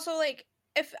 Also, like,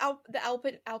 if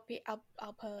Appalachian,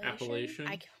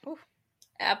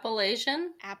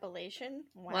 Appalachian? Appalachian.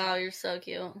 Wow, you're so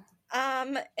cute.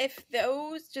 If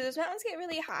those mountains get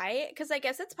really high, because I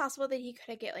guess it's possible that he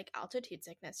could get like altitude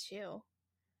sickness too.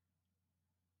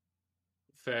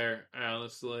 Fair,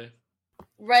 honestly.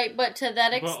 Right, but to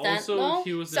that But extent, also, though,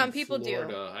 he was some in people do.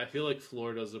 Florida. I feel like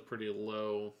Florida's a pretty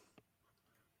low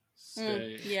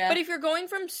state. yeah. But if you're going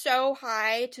from so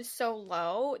high to so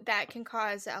low, that can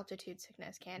cause altitude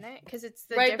sickness, can it? Because it's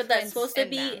the right, but that's difference supposed to in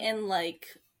be them. in like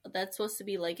that's supposed to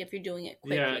be like if you're doing it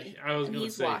quickly. Yeah, I was and gonna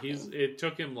he's say walking. it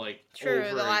took him like True, over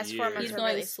the last a 4 year. months He's are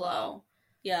going really slow.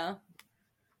 Yeah.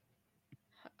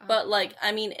 But like,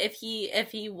 I mean, if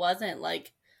he wasn't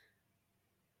like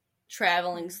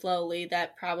traveling slowly,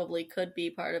 that probably could be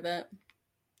part of it.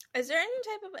 Is there any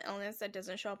type of illness that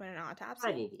doesn't show up in an autopsy?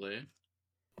 Probably.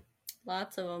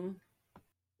 Lots of them.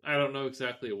 I don't know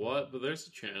exactly what, but there's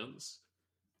a chance.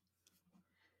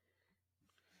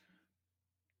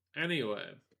 Anyway,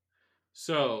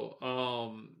 so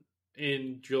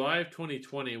in July of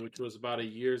 2020, which was about a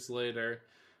years later,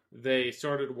 they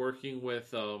started working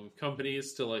with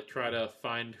companies to like try to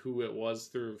find who it was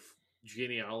through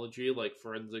genealogy, like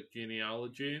forensic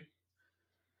genealogy.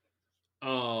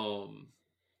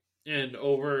 And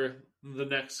over the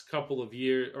next couple of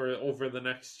years, or over the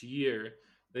next year,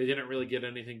 they didn't really get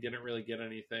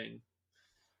anything.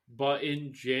 But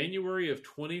in January of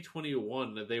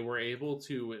 2021, they were able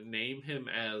to name him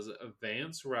as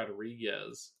Vance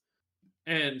Rodriguez.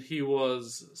 And he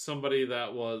was somebody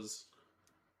that was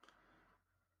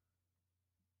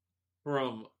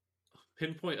from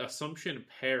Pinpoint Assumption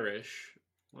Parish.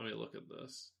 Let me look at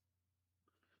this.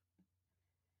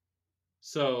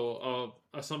 So,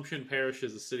 Assumption Parish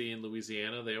is a city in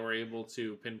Louisiana. They were able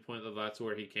to pinpoint that that's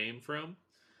where he came from.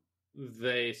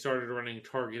 They started running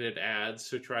targeted ads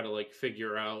to try to like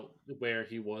figure out where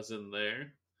he was in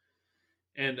there.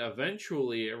 And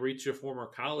eventually it reached a former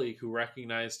colleague who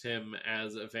recognized him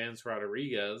as Vance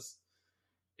Rodriguez.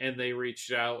 And they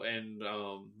reached out, and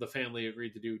the family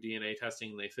agreed to do DNA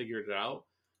testing, and they figured it out.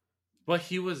 But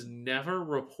he was never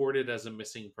reported as a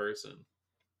missing person.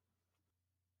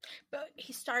 But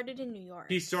he started in New York.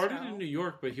 He started in New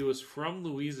York, but he was from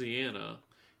Louisiana.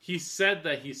 He said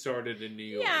that he started in New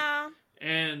York. Yeah.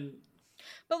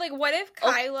 But like, what if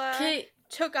Kyla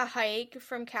took a hike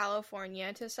from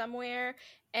California to somewhere,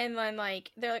 and then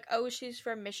like they're like, oh, she's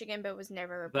from Michigan, but was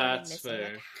never reported missing.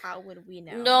 Fair. Like, how would we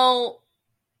know?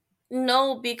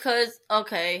 No, because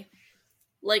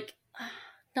like,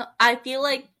 no, I feel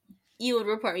like you would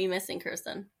report me missing,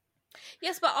 Kirsten.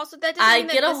 Yes, but also that doesn't mean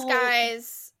that this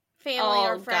guy's family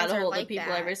or friends are like people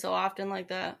that. every so often like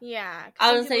that. Yeah,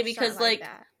 I would say because like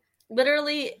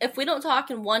literally, if we don't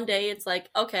talk in one day, it's like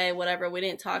okay, whatever. We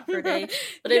didn't talk for a day.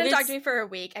 But if you didn't talk to me for a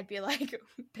week, I'd be like,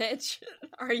 bitch,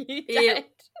 are you dead?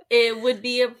 It would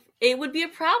be a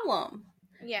problem.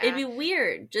 Yeah, it'd be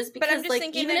weird just because. But I'm just like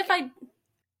thinking,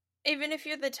 even if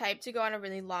you're the type to go on a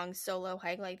really long solo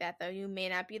hike like that, though, you may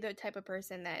not be the type of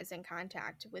person that is in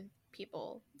contact with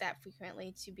people that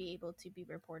frequently to be able to be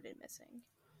reported missing.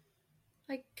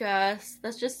 I guess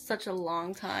that's just such a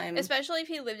long time. Especially if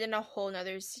he lived in a whole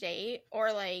nother state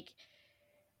or like...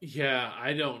 Yeah,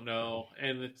 I don't know.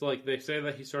 And it's like they say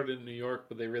that he started in New York,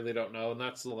 but they really don't know. And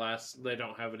that's the last... They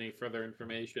don't have any further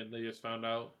information. They just found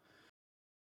out.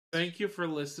 Thank you for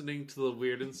listening to The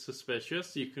Weird and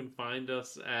Suspicious. You can find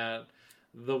us at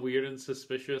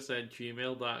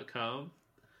theweirdandsuspicious@gmail.com.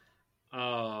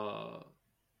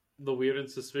 The Weird and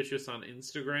Suspicious on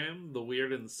Instagram. The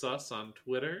Weird and Sus on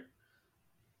Twitter.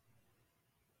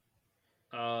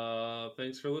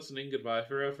 Thanks for listening. Goodbye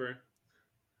forever.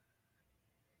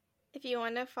 If you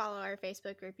want to follow our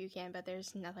Facebook group, you can, but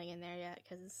there's nothing in there yet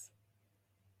because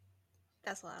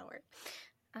that's a lot of work.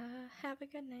 Have a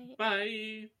good night.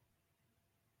 Bye.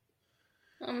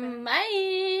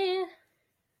 Bye.